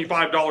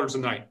 $175 a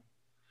night.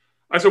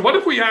 I said, what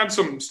if we had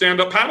some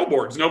stand-up paddle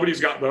boards?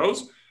 Nobody's got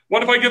those.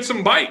 What if I get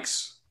some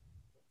bikes?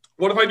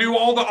 What if I do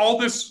all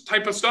this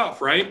type of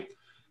stuff, right?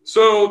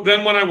 So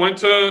then when I went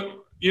to,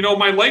 you know,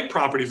 my lake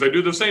properties, I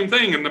do the same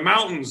thing in the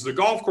mountains, the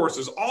golf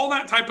courses, all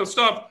that type of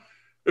stuff.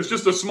 It's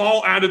just a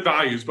small added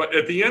values. But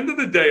at the end of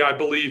the day, I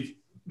believe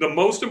the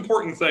most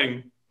important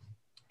thing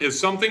is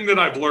something that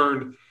I've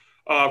learned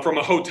from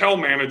a hotel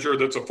manager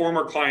that's a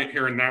former client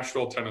here in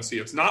Nashville, Tennessee.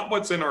 It's not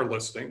what's in our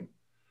listing.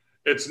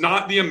 It's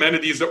not the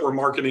amenities that we're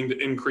marketing to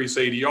increase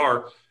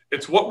ADR.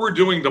 It's what we're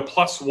doing to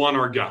plus one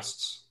our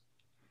guests.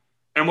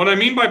 And what I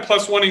mean by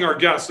plus oneing our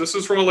guests, this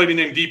is from a lady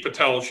named Dee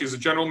Patel. She's a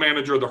general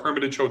manager of the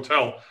Hermitage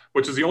Hotel,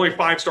 which is the only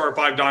 5-star,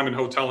 5-diamond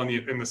hotel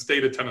in the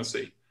state of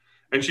Tennessee.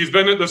 And she's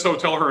been at this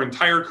hotel her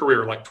entire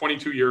career, like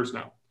 22 years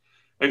now.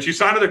 And she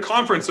sat at a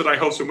conference that I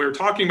hosted, and we were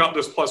talking about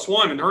this plus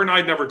one, and her and I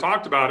had never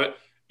talked about it,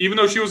 even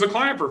though she was a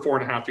client for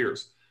 4.5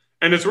 years.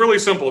 And it's really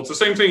simple. It's the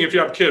same thing if you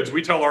have kids.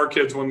 We tell our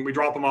kids when we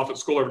drop them off at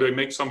school every day,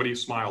 make somebody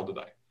smile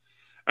today.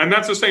 And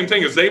that's the same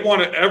thing as they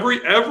want it.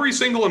 Every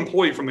single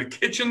employee, from the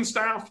kitchen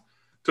staff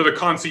to the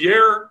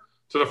concierge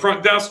to the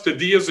front desk to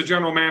Dee as the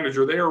general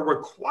manager, they are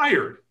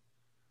required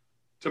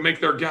to make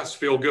their guests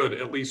feel good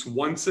at least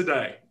once a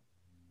day,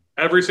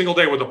 every single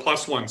day with a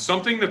plus one,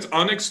 something that's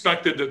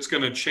unexpected that's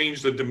going to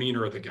change the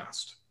demeanor of the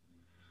guest.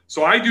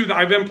 So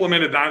I've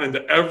implemented that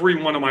into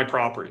every one of my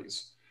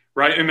properties.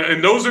 Right.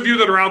 And those of you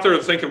that are out there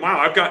thinking, wow,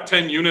 I've got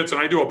 10 units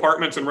and I do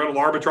apartments and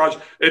rental arbitrage,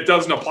 it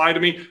doesn't apply to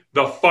me.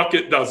 The fuck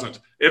it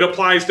doesn't. It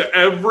applies to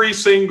every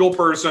single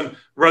person,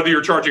 whether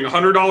you're charging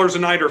 $100 a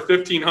night or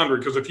 $1,500.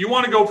 Because if you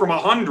want to go from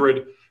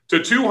 100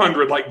 to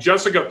 200, like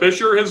Jessica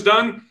Fisher has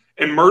done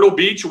in Myrtle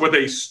Beach with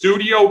a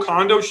studio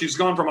condo, she's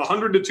gone from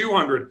 100 to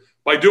 200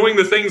 by doing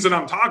the things that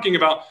I'm talking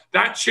about.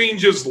 That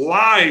changes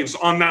lives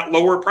on that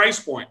lower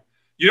price point.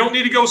 You don't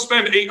need to go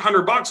spend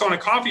 $800 on a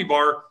coffee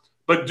bar,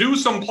 but do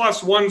some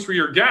plus ones for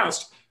your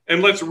guest,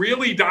 and let's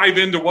really dive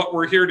into what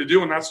we're here to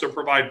do, and that's to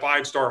provide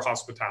 5-star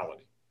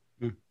hospitality.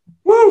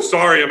 Woo!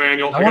 Sorry,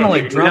 Emmanuel. I want to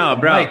like drop no,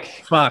 bro. Mike.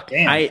 Fuck.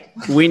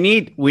 We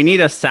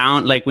need a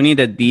sound, like we need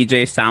a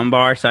DJ sound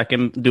bar so I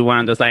can do one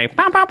of those like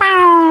pow, pow,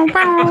 pow,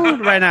 pow,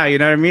 right now. You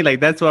know what I mean?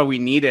 Like that's what we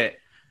needed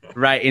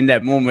right in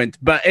that moment.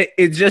 But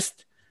it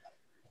just.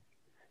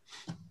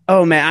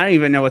 Oh man, I don't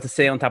even know what to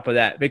say on top of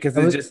that because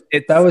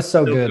that was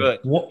so good.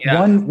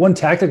 Yeah. One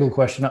tactical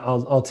question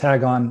I'll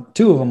tag on.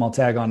 2 of them I'll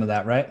tag onto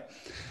that, right?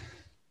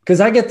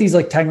 Because I get these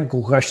like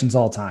technical questions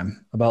all the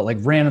time about like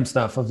random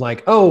stuff of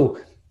like,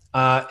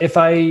 if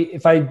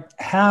I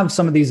have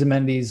some of these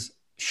amenities,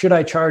 should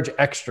I charge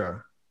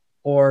extra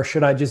or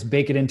should I just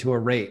bake it into a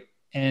rate?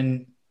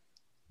 And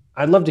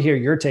I'd love to hear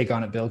your take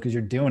on it, Bill, because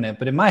you're doing it.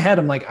 But in my head,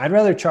 I'm like, I'd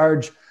rather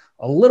charge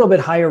a little bit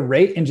higher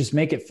rate and just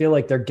make it feel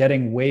like they're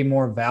getting way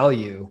more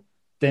value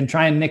than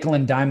try and nickel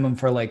and dime them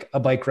for like a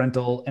bike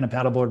rental and a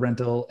paddleboard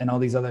rental and all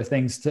these other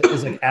things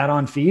as like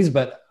add-on fees.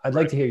 But I'd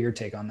like to hear your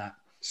take on that.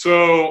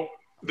 So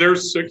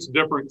there's 6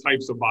 different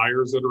types of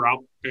buyers that are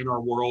out in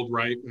our world,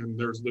 right? And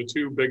there's the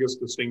 2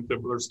 biggest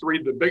distinctive. There's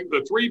 3,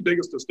 the 3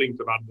 biggest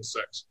distinctive out of the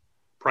 6: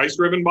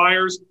 price-driven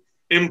buyers,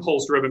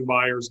 impulse-driven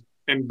buyers,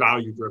 and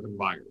value-driven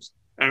buyers.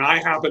 And I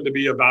happen to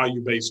be a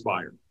value-based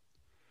buyer.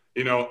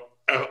 You know,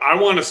 I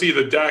want to see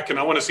the deck and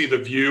I want to see the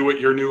view at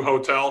your new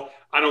hotel.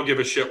 I don't give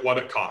a shit what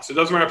it costs. It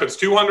doesn't matter if it's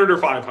 $200 or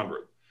 $500,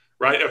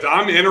 right? If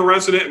I'm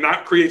interested in it and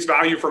that creates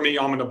value for me,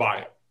 I'm going to buy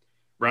it,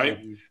 right?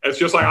 Mm-hmm. It's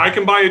just like I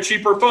can buy a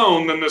cheaper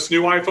phone than this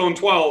new iPhone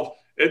 12.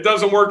 It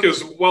doesn't work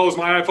as well as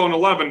my iPhone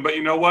 11, but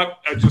you know what?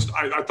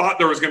 I thought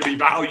there was going to be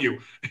value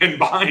in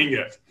buying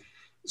it.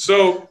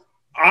 So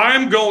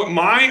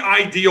my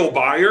ideal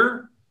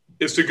buyer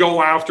is to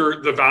go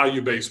after the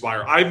value-based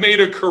buyer. I've made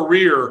a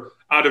career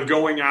out of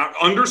going out,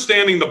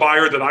 understanding the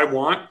buyer that I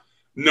want,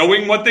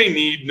 knowing what they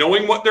need,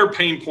 knowing what their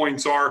pain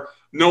points are,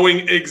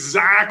 knowing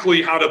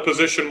exactly how to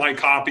position my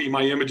copy,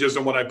 my images,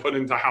 and what I put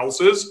into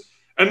houses.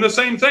 And the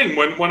same thing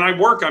when I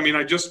work, I mean,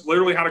 I just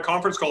literally had a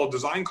conference call, a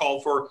design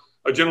call for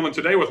a gentleman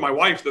today with my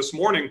wife this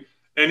morning,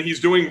 and he's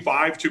doing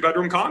 5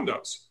 2-bedroom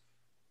condos.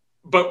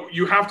 But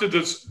you have to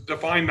just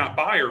define that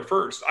buyer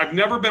first. I've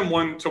never been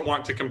one to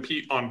want to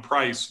compete on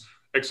price,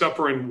 except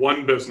for in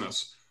one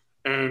business.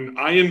 And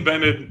I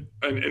invented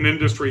an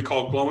industry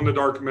called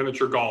glow-in-the-dark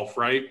miniature golf,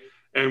 right?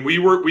 And we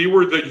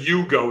were the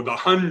Yugo, the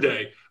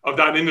Hyundai of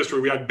that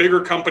industry. We had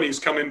bigger companies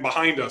come in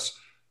behind us.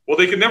 Well,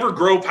 they could never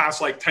grow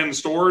past like 10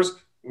 stores.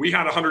 We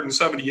had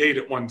 178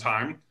 at one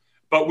time,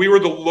 but we were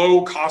the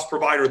low-cost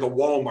provider, the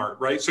Walmart,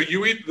 right? So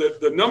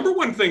the number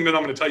one thing that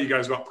I'm going to tell you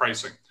guys about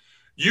pricing,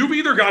 you've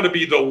either got to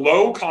be the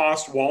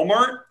low-cost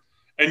Walmart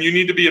and you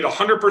need to be at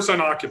 100%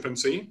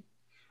 occupancy,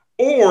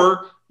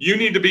 or you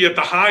need to be at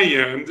the high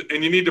end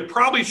and you need to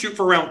probably shoot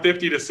for around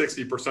 50 to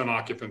 60%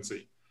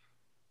 occupancy.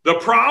 The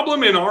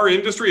problem in our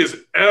industry is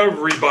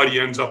everybody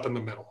ends up in the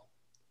middle.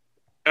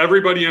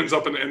 Everybody ends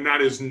up and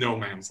that is no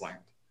man's land.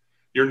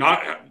 You're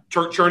not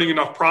churning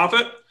enough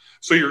profit.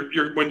 So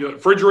when the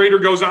refrigerator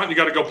goes out and you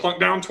got to go plunk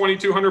down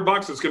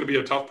 $2,200, it's going to be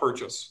a tough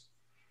purchase.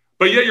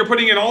 But yet you're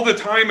putting in all the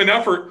time and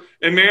effort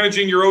in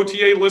managing your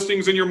OTA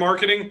listings and your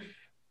marketing,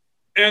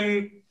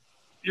 and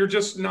you're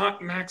just not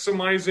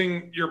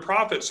maximizing your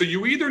profit. So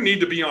you either need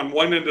to be on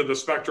one end of the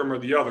spectrum or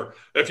the other.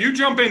 If you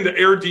jump into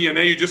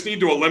AirDNA, you just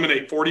need to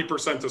eliminate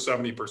 40% to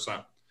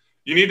 70%.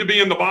 You need to be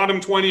in the bottom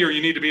 20 or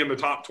you need to be in the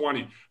top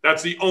 20.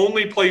 That's the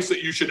only place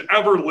that you should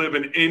ever live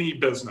in any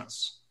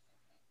business.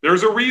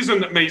 There's a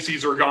reason that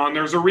Macy's are gone.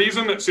 There's a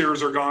reason that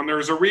Sears are gone.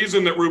 There's a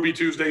reason that Ruby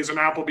Tuesdays and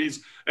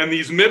Applebee's and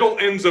these middle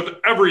ends of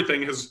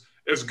everything is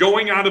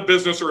going out of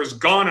business or has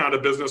gone out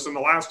of business in the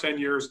last 10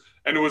 years.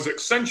 And it was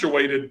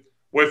accentuated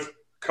with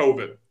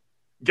COVID.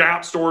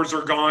 Gap stores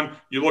are gone.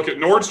 You look at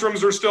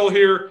Nordstrom's are still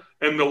here,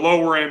 and the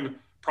lower end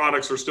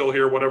products are still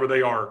here, whatever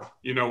they are,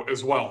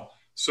 as well.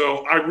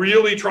 So I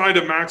really try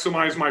to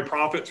maximize my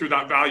profit through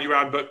that value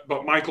add.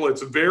 But Michael,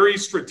 it's very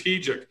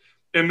strategic.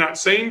 In that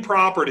same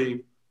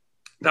property,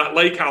 that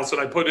lake house that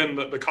I put in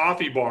the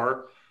coffee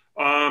bar,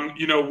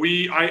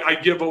 I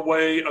give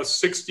away a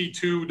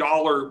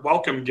 $62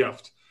 welcome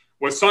gift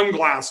with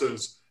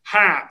sunglasses,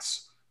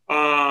 hats.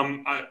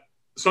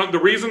 The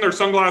reason there's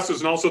sunglasses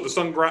and also the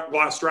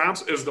sunglass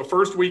straps is the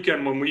first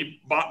weekend when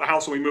we bought the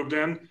house and we moved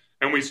in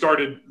and we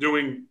started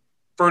doing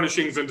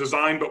furnishings and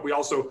design, but we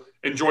also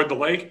enjoyed the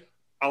lake.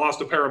 I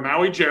lost a pair of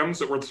Maui gems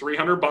that were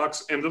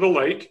 $300 into the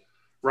lake,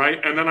 right?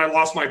 And then I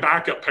lost my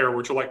backup pair,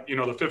 which were like, the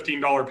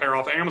 $15 pair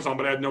off Amazon,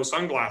 but I had no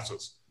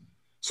sunglasses.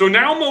 So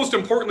now, most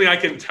importantly, I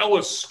can tell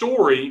a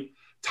story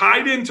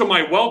tied into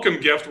my welcome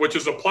gift, which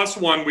is a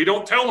 +1. We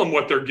don't tell them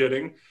what they're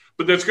getting,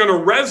 but that's going to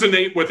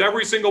resonate with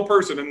every single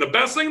person. And the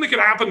best thing that could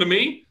happen to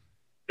me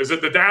is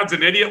that the dad's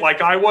an idiot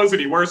like I was,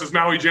 and he wears his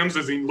Maui gems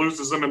as he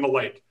loses them in the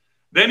lake.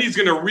 Then he's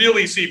going to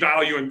really see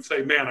value and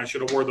say, man, I should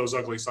have wore those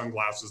ugly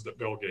sunglasses that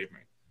Bill gave me.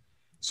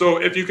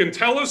 So if you can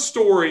tell a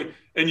story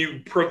and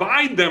you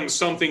provide them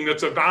something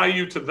that's a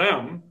value to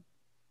them,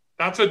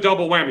 that's a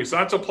double whammy. So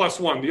that's a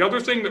 +1. The other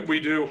thing that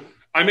we do,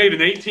 I made an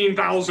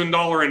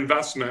 $18,000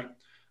 investment.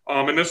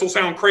 And this will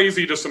sound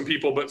crazy to some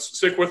people, but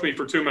stick with me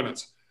for 2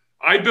 minutes.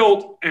 I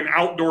built an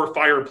outdoor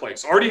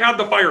fireplace. I already had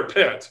the fire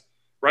pit,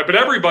 right? But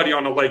everybody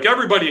on the lake,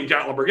 everybody in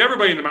Gatlinburg,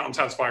 everybody in the mountains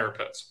has fire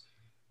pits.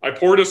 I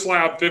poured a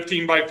slab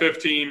 15 by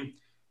 15.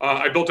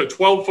 I built a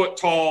 12-foot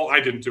tall, I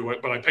didn't do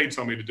it, but I paid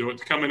somebody to do it,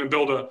 to come in and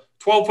build a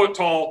 12-foot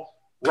tall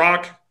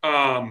rock,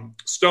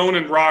 stone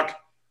and rock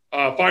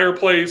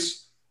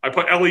fireplace. I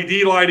put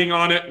LED lighting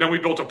on it. Then we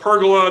built a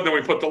pergola. Then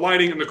we put the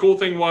lighting. And the cool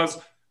thing was,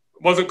 it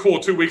wasn't cool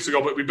 2 weeks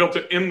ago, but we built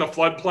it in the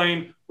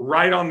floodplain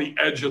right on the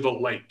edge of the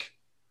lake.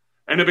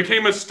 And it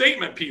became a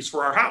statement piece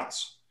for our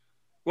house.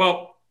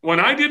 Well, when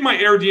I did my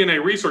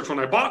AirDNA research, when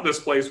I bought this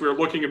place, we were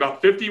looking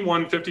about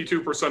 51,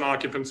 52%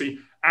 occupancy.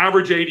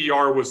 Average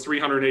ADR was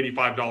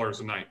 $385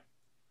 a night.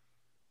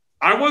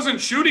 I wasn't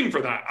shooting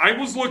for that. I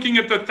was looking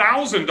at the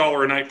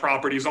 $1,000 a night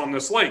properties on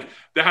this lake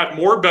that had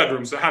more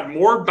bedrooms, that had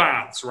more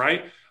baths,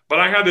 right? But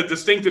I had a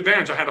distinct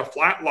advantage. I had a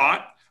flat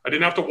lot. I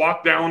didn't have to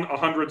walk down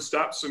 100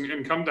 steps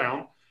and come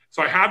down.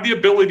 So I had the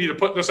ability to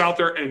put this out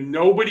there, and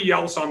nobody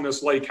else on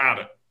this lake had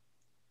it.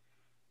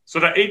 So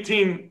that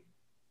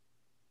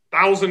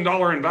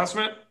 $18,000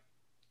 investment,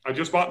 I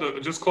just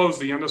closed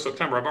the end of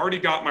September. I've already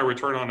got my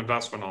return on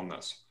investment on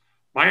this.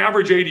 My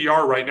average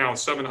ADR right now is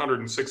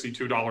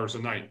 $762 a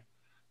night.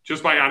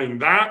 Just by adding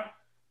that,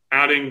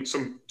 adding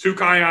 2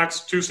 kayaks,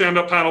 2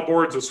 stand-up paddle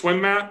boards, a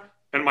swim mat,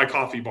 and my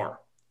coffee bar.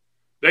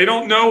 They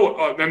don't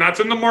know, and that's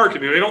in the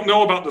marketing. They don't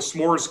know about the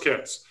s'mores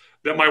kits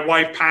that my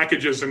wife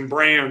packages and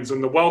brands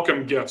and the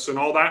welcome gifts and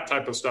all that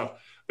type of stuff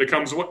that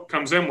comes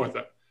in with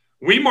it.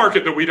 We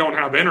market that we don't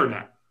have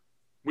internet.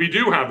 We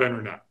do have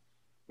internet.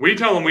 We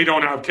tell them we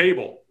don't have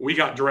cable. We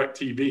got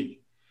DirecTV.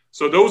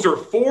 So those are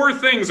 4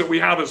 things that we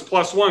have as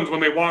 +1s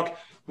when they walk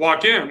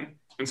in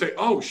and say,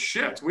 oh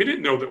shit, we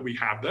didn't know that we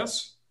have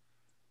this.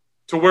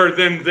 to where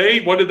then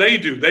what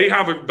do? They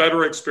have a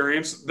better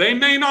experience. They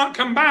may not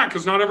come back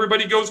because not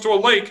everybody goes to a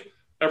lake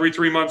every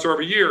 3 months or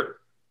every year.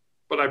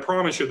 But I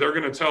promise you, they're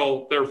going to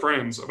tell their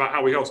friends about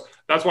how we host.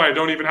 That's why I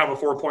don't even have a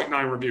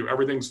 4.9 review.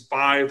 Everything's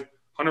 100%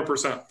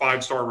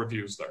 5-star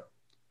reviews there.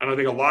 And I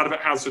think a lot of it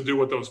has to do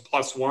with those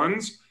plus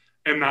ones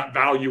and that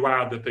value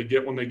add that they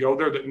get when they go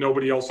there that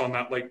nobody else on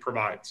that lake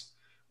provides.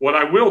 What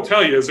I will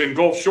tell you is in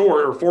Gulf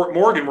Shore or Fort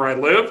Morgan, where I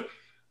live,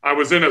 I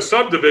was in a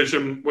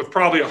subdivision with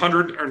probably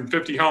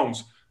 150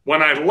 homes.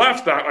 When I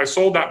left that, I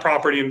sold that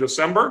property in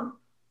December.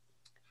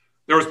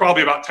 There was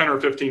probably about 10 or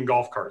 15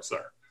 golf carts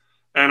there.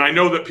 And I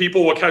know that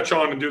people will catch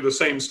on and do the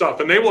same stuff.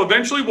 And they will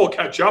eventually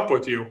catch up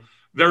with you.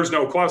 There's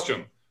no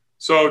question.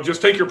 So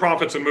just take your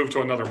profits and move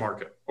to another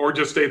market. Or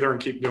just stay there and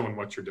keep doing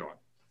what you're doing.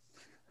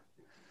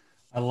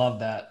 I love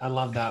that.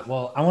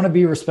 Well, I want to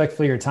be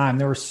respectful of your time.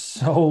 There were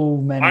so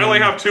many. I only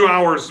have 2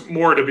 hours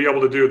more to be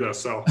able to do this.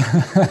 So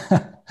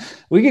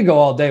we could go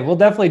all day. We'll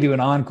definitely do an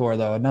encore,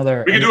 though.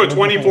 We could do a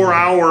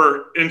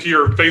 24-hour into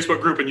your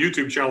Facebook group and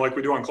YouTube channel like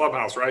we do on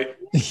Clubhouse, right?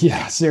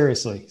 Yeah,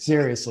 seriously.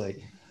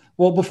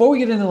 Well, before we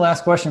get into the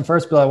last question,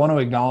 first, Bill, I want to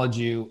acknowledge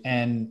you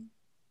and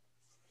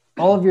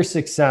all of your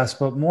success,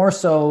 but more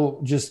so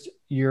just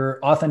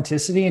your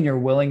authenticity and your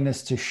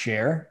willingness to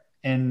share.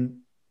 And,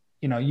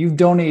 you've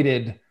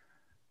donated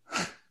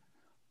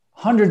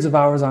hundreds of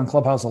hours on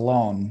Clubhouse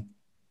alone,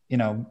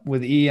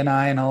 with E and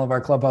I and all of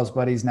our Clubhouse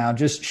buddies now,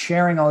 just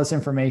sharing all this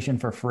information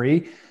for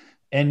free.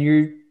 And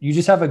you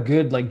just have a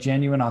good,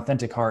 genuine,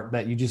 authentic heart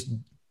that you just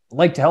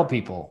like to help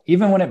people,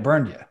 even when it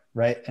burned you.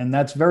 Right. And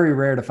that's very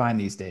rare to find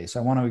these days. So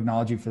I want to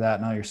acknowledge you for that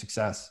and all your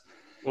success.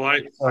 Well,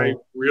 I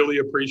really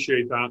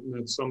appreciate that. And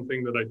it's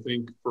something that I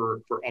think for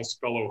us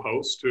fellow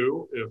hosts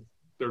too, if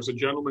there's a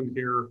gentleman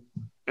here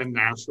in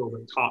Nashville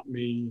that taught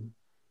me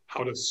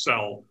how to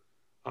sell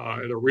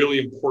at a really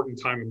important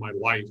time in my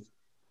life.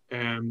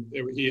 And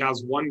he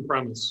has one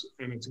premise,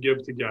 and it's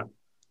give to get.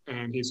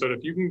 And he said,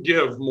 if you can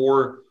give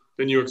more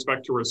than you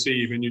expect to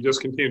receive and you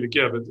just continue to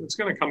give, it's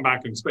going to come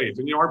back in spades.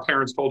 And, our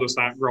parents told us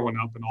that growing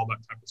up and all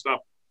that type of stuff.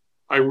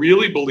 I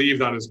really believe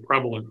that is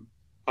prevalent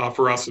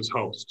for us as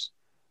hosts.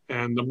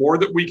 And the more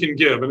that we can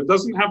give, and it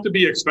doesn't have to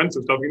be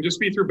expensive stuff, it can just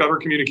be through better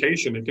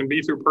communication. It can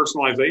be through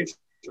personalization.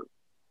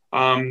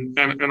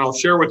 And I'll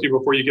share with you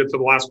before you get to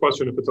the last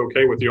question, if it's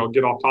okay with you, I'll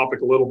get off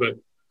topic a little bit.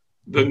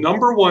 The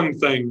number one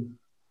thing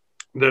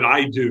that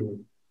I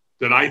do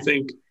that I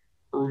think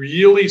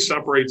really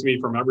separates me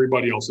from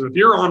everybody else. And if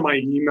you're on my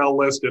email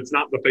list, it's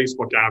not the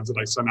Facebook ads that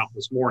I sent out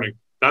this morning.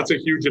 That's a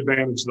huge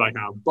advantage that I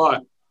have,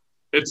 but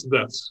it's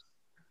this.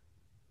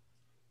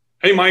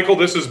 Hey, Michael,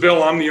 this is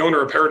Bill. I'm the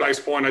owner of Paradise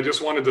Point. I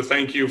just wanted to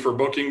thank you for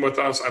booking with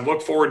us. I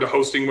look forward to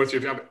hosting with you.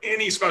 If you have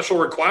any special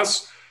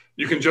requests,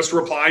 you can just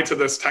reply to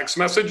this text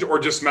message or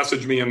just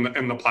message me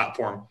in the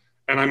platform.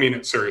 And I mean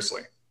it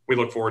seriously. We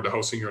look forward to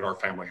hosting you at our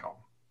family home.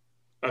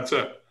 That's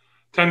it.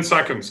 10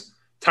 seconds.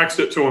 Text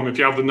it to them if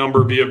you have the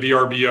number via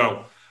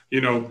VRBO.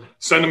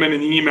 Send them in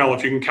an email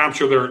if you can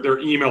capture their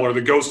email or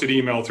the ghosted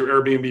email through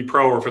Airbnb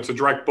Pro, or if it's a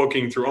direct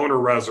booking through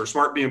OwnerRez or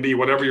SmartBnB,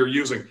 whatever you're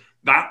using.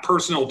 That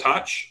personal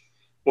touch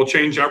will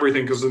change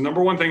everything, because the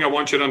number one thing I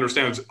want you to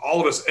understand is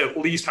all of us at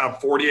least have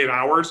 48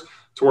 hours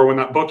to where when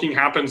that booking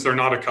happens, they're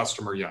not a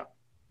customer yet.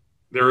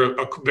 They're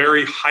a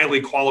very highly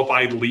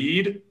qualified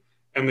lead,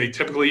 and they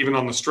typically, even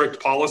on the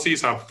strict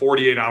policies, have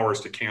 48 hours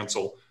to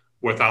cancel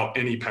without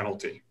any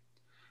penalty.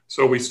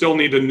 So we still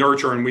need to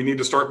nurture, and we need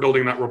to start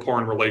building that rapport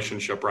and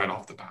relationship right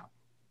off the bat.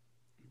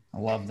 I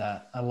love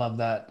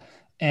that.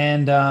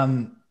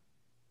 And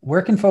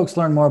where can folks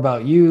learn more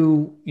about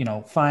you,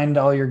 find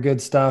all your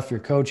good stuff, your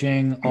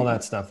coaching, all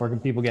that stuff? Where can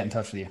people get in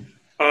touch with you?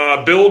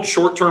 Build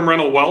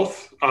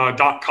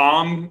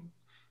shorttermrentalwealth.com,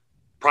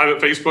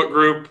 private Facebook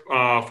group,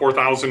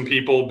 4,000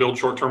 people, Build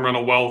Short-Term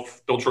Rental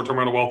Wealth, Build Short-Term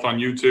Rental Wealth on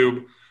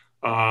YouTube.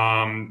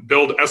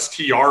 Build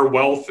STR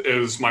Wealth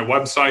is my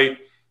website,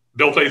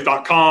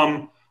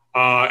 BillFaith.com.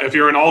 If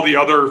you're in all the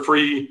other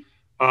free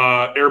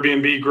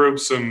Airbnb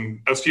groups and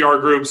STR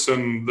groups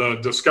and the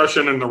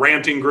discussion and the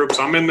ranting groups,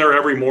 I'm in there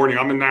every morning.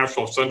 I'm in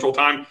Nashville Central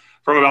Time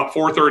from about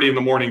 4:30 in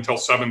the morning till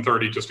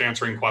 7:30, just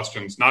answering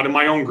questions, not in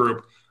my own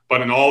group,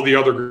 but in all the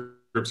other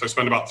groups. I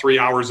spend about 3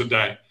 hours a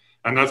day.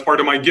 And that's part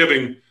of my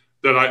giving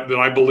that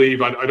I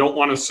believe. I don't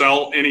want to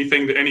sell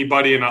anything to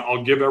anybody, and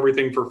I'll give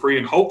everything for free.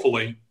 And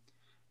hopefully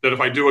that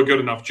if I do a good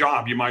enough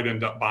job, you might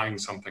end up buying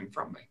something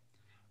from me.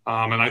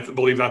 And I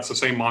believe that's the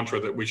same mantra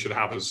that we should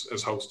have as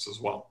hosts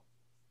as well.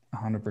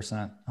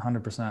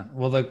 100%.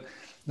 Well,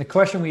 the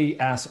question we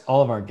ask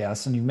all of our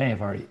guests, and you may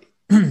have already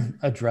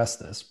addressed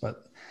this,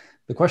 but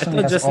the question we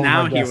ask just all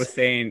now of our guests,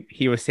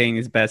 he was saying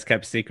his best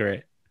kept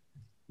secret.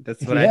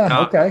 That's what I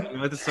thought. Okay.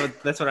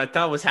 That's what I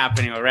thought was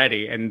happening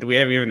already, and we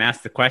haven't even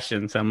asked the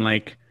question. So I'm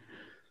like,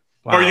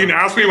 wow. Are you gonna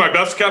ask me my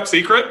best kept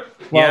secret?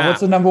 Well, what's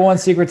the number one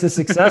secret to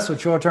success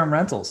with short-term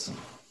rentals?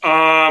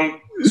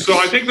 So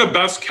I think the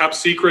best kept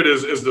secret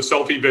is the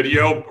selfie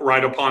video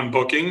right upon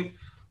booking.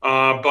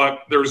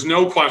 But there's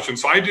no question.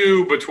 So I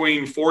do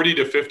between 40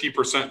 to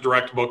 50%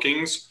 direct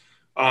bookings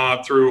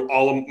through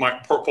all of my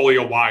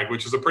portfolio wide,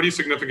 which is a pretty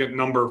significant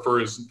number for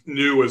as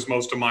new as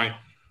most of my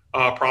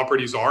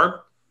properties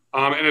are.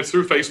 And it's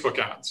through Facebook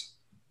ads.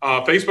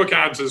 Facebook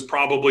ads is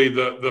probably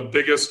the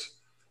biggest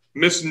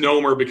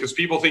misnomer, because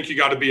people think you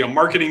got to be a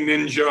marketing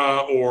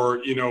ninja or,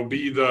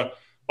 be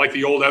like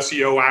the old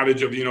SEO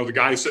adage of, the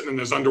guy sitting in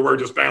his underwear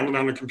just banging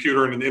on the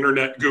computer and an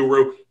internet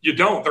guru. You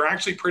don't. They're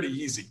actually pretty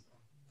easy.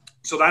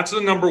 So that's the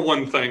number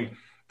one thing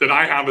that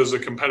I have as a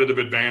competitive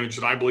advantage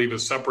that I believe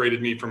has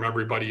separated me from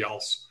everybody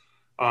else.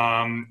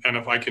 And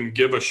if I can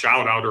give a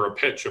shout out or a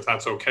pitch, if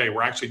that's okay,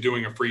 we're actually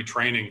doing a free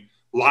training,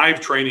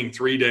 live training,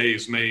 3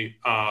 days, May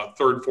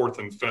 3rd, 4th,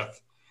 and 5th.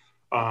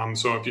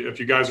 So if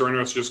you guys are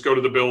interested, just go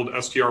to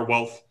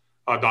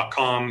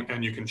thebuildstrwealth.com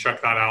and you can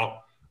check that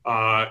out.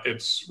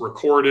 It's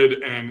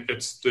recorded and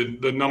it's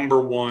the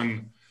number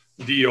one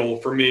deal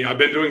for me. I've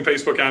been doing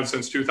Facebook ads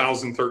since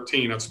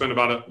 2013. I've spent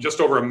about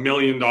just over $1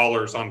 million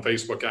on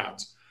Facebook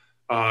ads.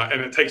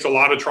 And it takes a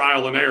lot of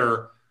trial and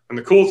error. And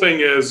the cool thing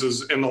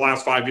is in the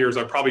last 5 years,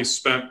 I've probably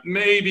spent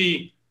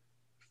maybe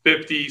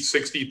 50,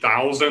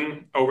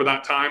 60,000 over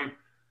that time.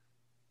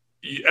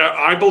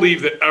 I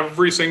believe that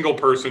every single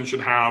person should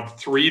have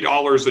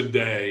 $3 a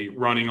day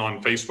running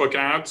on Facebook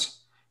ads.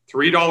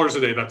 $3 a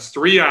day. That's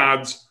 3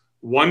 ads,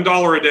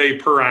 $1 a day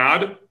per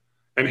ad.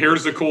 And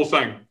here's the cool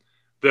thing,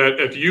 that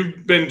if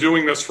you've been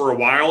doing this for a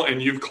while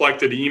and you've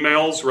collected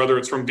emails, whether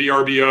it's from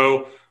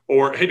VRBO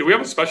or, hey, do we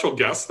have a special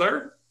guest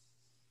there?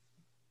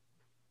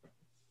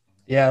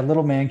 Yeah, a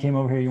little man came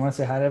over here. You want to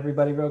say hi to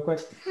everybody real quick?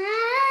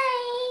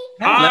 Hi.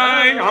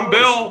 Hi, I'm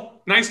Bill.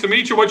 Nice to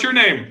meet you. What's your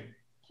name?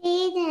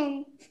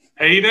 Hayden.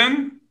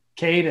 Hayden?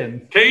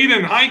 Caden.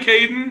 Caden. Hi,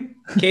 Caden.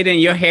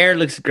 Caden, your hair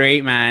looks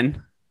great,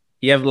 man.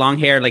 You have long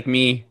hair like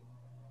me.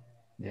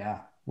 Yeah.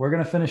 We're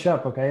going to finish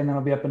up, okay? And then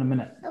I'll be up in a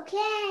minute.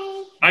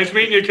 Okay. Nice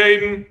meeting you,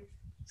 Caden.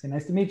 Say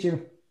nice to meet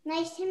you.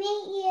 Nice to meet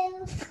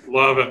you.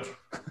 Love it.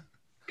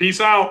 Peace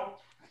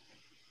out.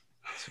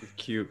 So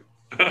cute.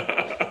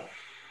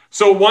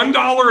 So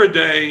 $1 a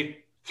day,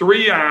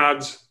 3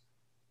 ads.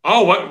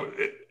 Oh, what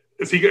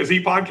is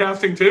he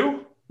podcasting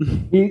too?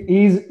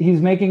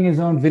 He's making his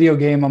own video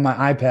game on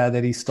my iPad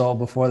that he stole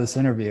before this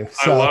interview.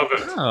 So, I love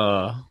it.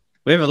 Oh,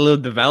 we have a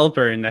little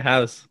developer in the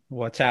house.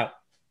 Watch out.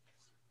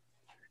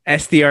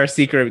 SDR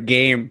secret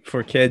game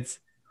for kids.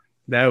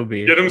 That would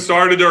be. Get him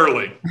started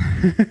early.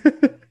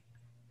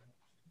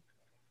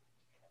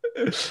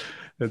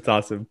 That's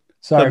awesome.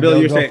 Sorry, So, Bill, Bill,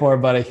 you're go saying for it,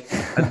 buddy.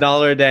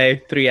 $1 a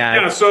day, 3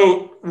 ads. Yeah,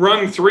 so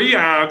run 3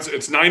 ads.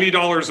 It's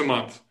 $90 a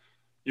month.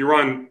 You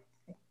run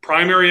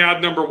primary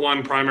ad number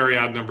 1, primary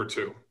ad number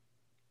 2.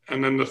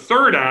 And then the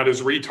third ad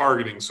is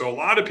retargeting. So a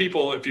lot of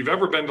people, if you've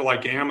ever been to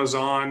like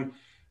Amazon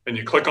and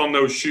you click on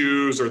those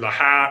shoes or the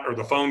hat or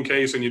the phone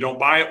case and you don't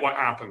buy it, what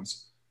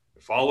happens?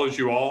 It follows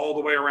you all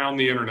the way around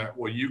the internet.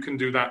 Well, you can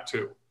do that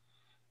too.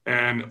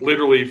 And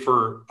literally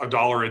for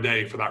 $1 a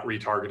day for that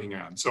retargeting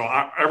ad. So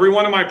every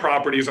one of my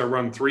properties, I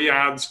run 3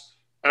 ads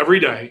every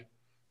day,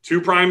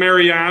 2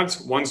 primary ads.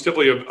 One's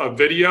typically a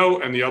video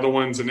and the other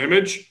one's an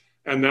image.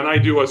 And then I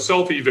do a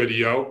selfie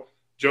video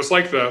just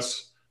like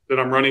this that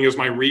I'm running as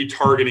my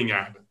retargeting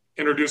ad,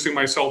 introducing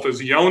myself as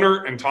the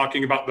owner and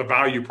talking about the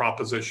value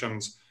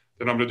propositions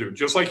that I'm going to do.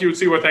 Just like you would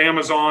see with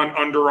Amazon,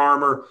 Under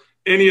Armour,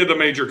 any of the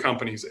major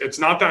companies. It's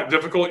not that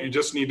difficult. You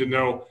just need to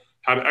know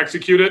how to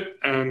execute it.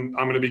 And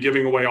I'm going to be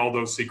giving away all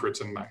those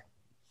secrets in May.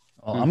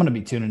 Well, I'm going to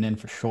be tuning in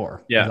for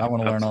sure. Yeah, I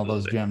want to learn all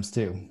those absolutely. gems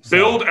too.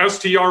 So,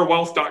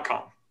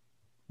 BuildSTRwealth.com.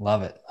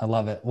 love it. I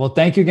love it. Well,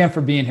 thank you again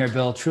for being here,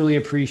 Bill. Truly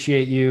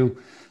appreciate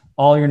you,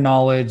 all your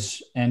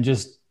knowledge, and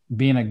just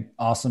being an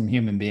awesome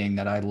human being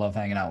that I love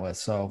hanging out with.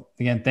 So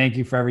again, thank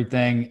you for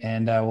everything.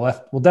 And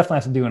we'll definitely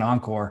have to do an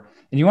encore.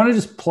 And you want to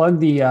just plug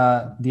the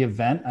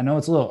event? I know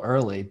it's a little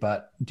early,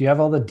 but do you have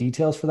all the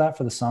details for that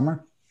for the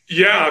summer?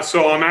 Yeah,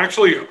 so I'm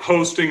actually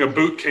hosting a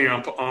boot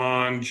camp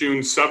on June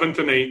 7th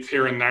and 8th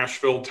here in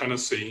Nashville,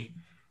 Tennessee.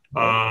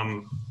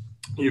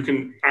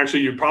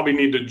 You probably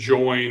need to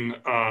join.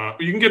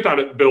 You can get that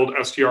at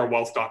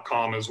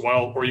buildstrwealth.com as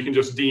well, or you can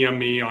just DM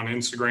me on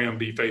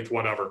Instagram, BFaith,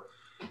 whatever.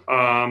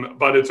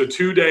 But it's a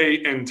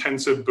 2-day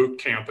intensive boot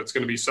camp. It's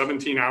going to be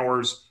 17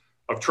 hours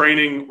of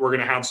training. We're going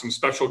to have some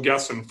special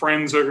guests and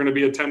friends that are going to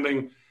be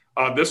attending.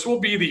 This will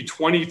be the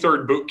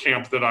 23rd boot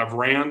camp that I've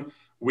ran.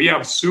 We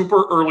have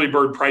super early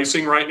bird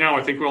pricing right now.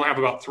 I think we'll have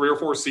about 3 or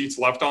 4 seats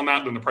left on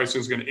that. Then the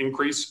pricing is going to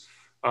increase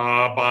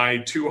by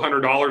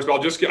 $200.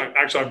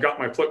 But I've got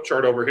my flip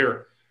chart over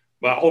here.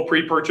 The whole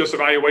pre-purchase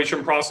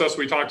evaluation process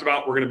we talked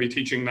about, we're going to be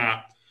teaching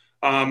that.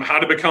 How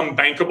to become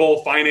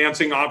bankable,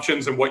 financing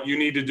options, and what you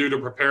need to do to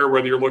prepare,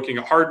 whether you're looking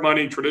at hard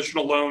money,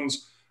 traditional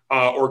loans,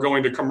 or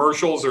going to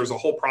commercials. There's a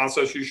whole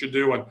process you should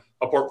do in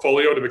a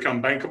portfolio to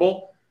become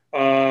bankable.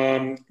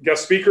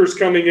 Guest speakers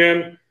coming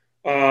in.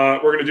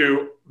 We're going to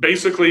do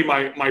basically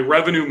my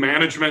revenue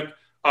management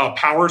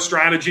power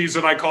strategies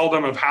that I call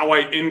them, of how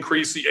I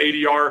increase the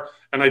ADR.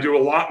 And I do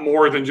a lot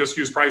more than just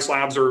use Price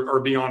Labs or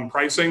beyond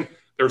pricing.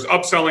 There's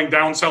upselling,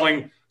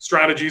 downselling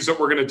strategies that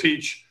we're going to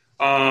teach.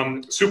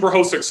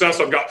 Superhost success.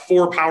 I've got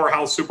 4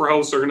 powerhouse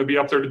superhosts. They're going to be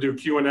up there to do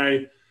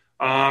Q&A.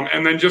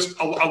 And then just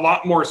a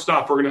lot more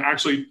stuff. We're going to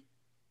actually,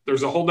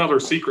 there's a whole nother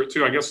secret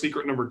too. I guess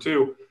secret number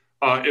 2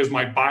 is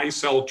my buy,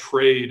 sell,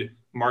 trade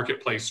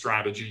marketplace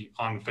strategy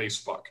on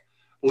Facebook.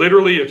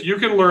 Literally, if you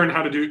can learn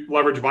how to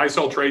leverage buy,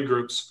 sell, trade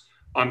groups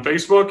on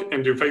Facebook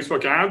and do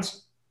Facebook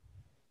ads,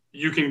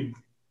 you can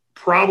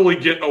probably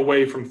get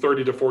away from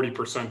 30 to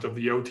 40% of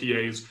the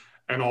OTAs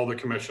and all the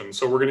commissions.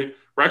 So we're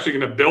actually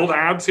going to build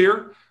ads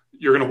here.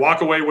 You're going to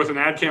walk away with an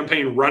ad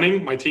campaign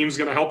running. My team's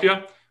going to help you.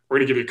 We're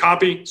going to give you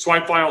copy,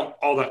 swipe file,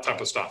 all that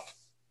type of stuff.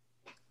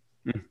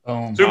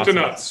 Boom. Soup to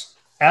nuts.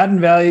 Adding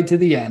value to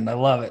the end. I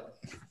love it.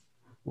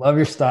 Love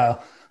your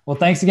style. Well,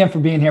 thanks again for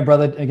being here,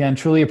 brother. Again,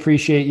 truly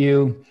appreciate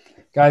you.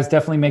 Guys,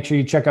 definitely make sure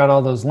you check out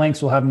all those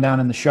links. We'll have them down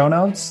in the show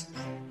notes.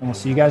 And we'll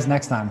see you guys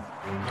next time.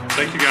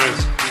 Thank you,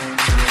 guys.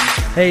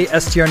 Hey,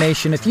 STR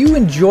Nation, if you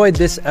enjoyed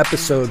this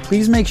episode,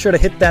 please make sure to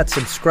hit that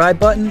subscribe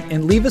button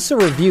and leave us a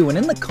review. And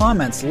in the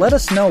comments, let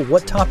us know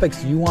what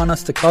topics you want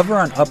us to cover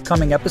on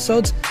upcoming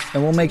episodes,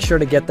 and we'll make sure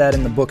to get that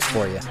in the books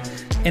for you.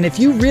 And if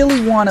you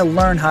really want to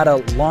learn how to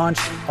launch,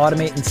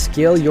 automate, and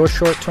scale your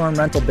short-term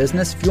rental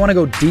business, if you want to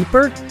go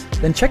deeper,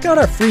 then check out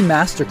our free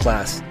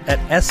masterclass at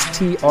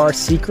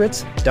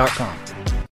strsecrets.com.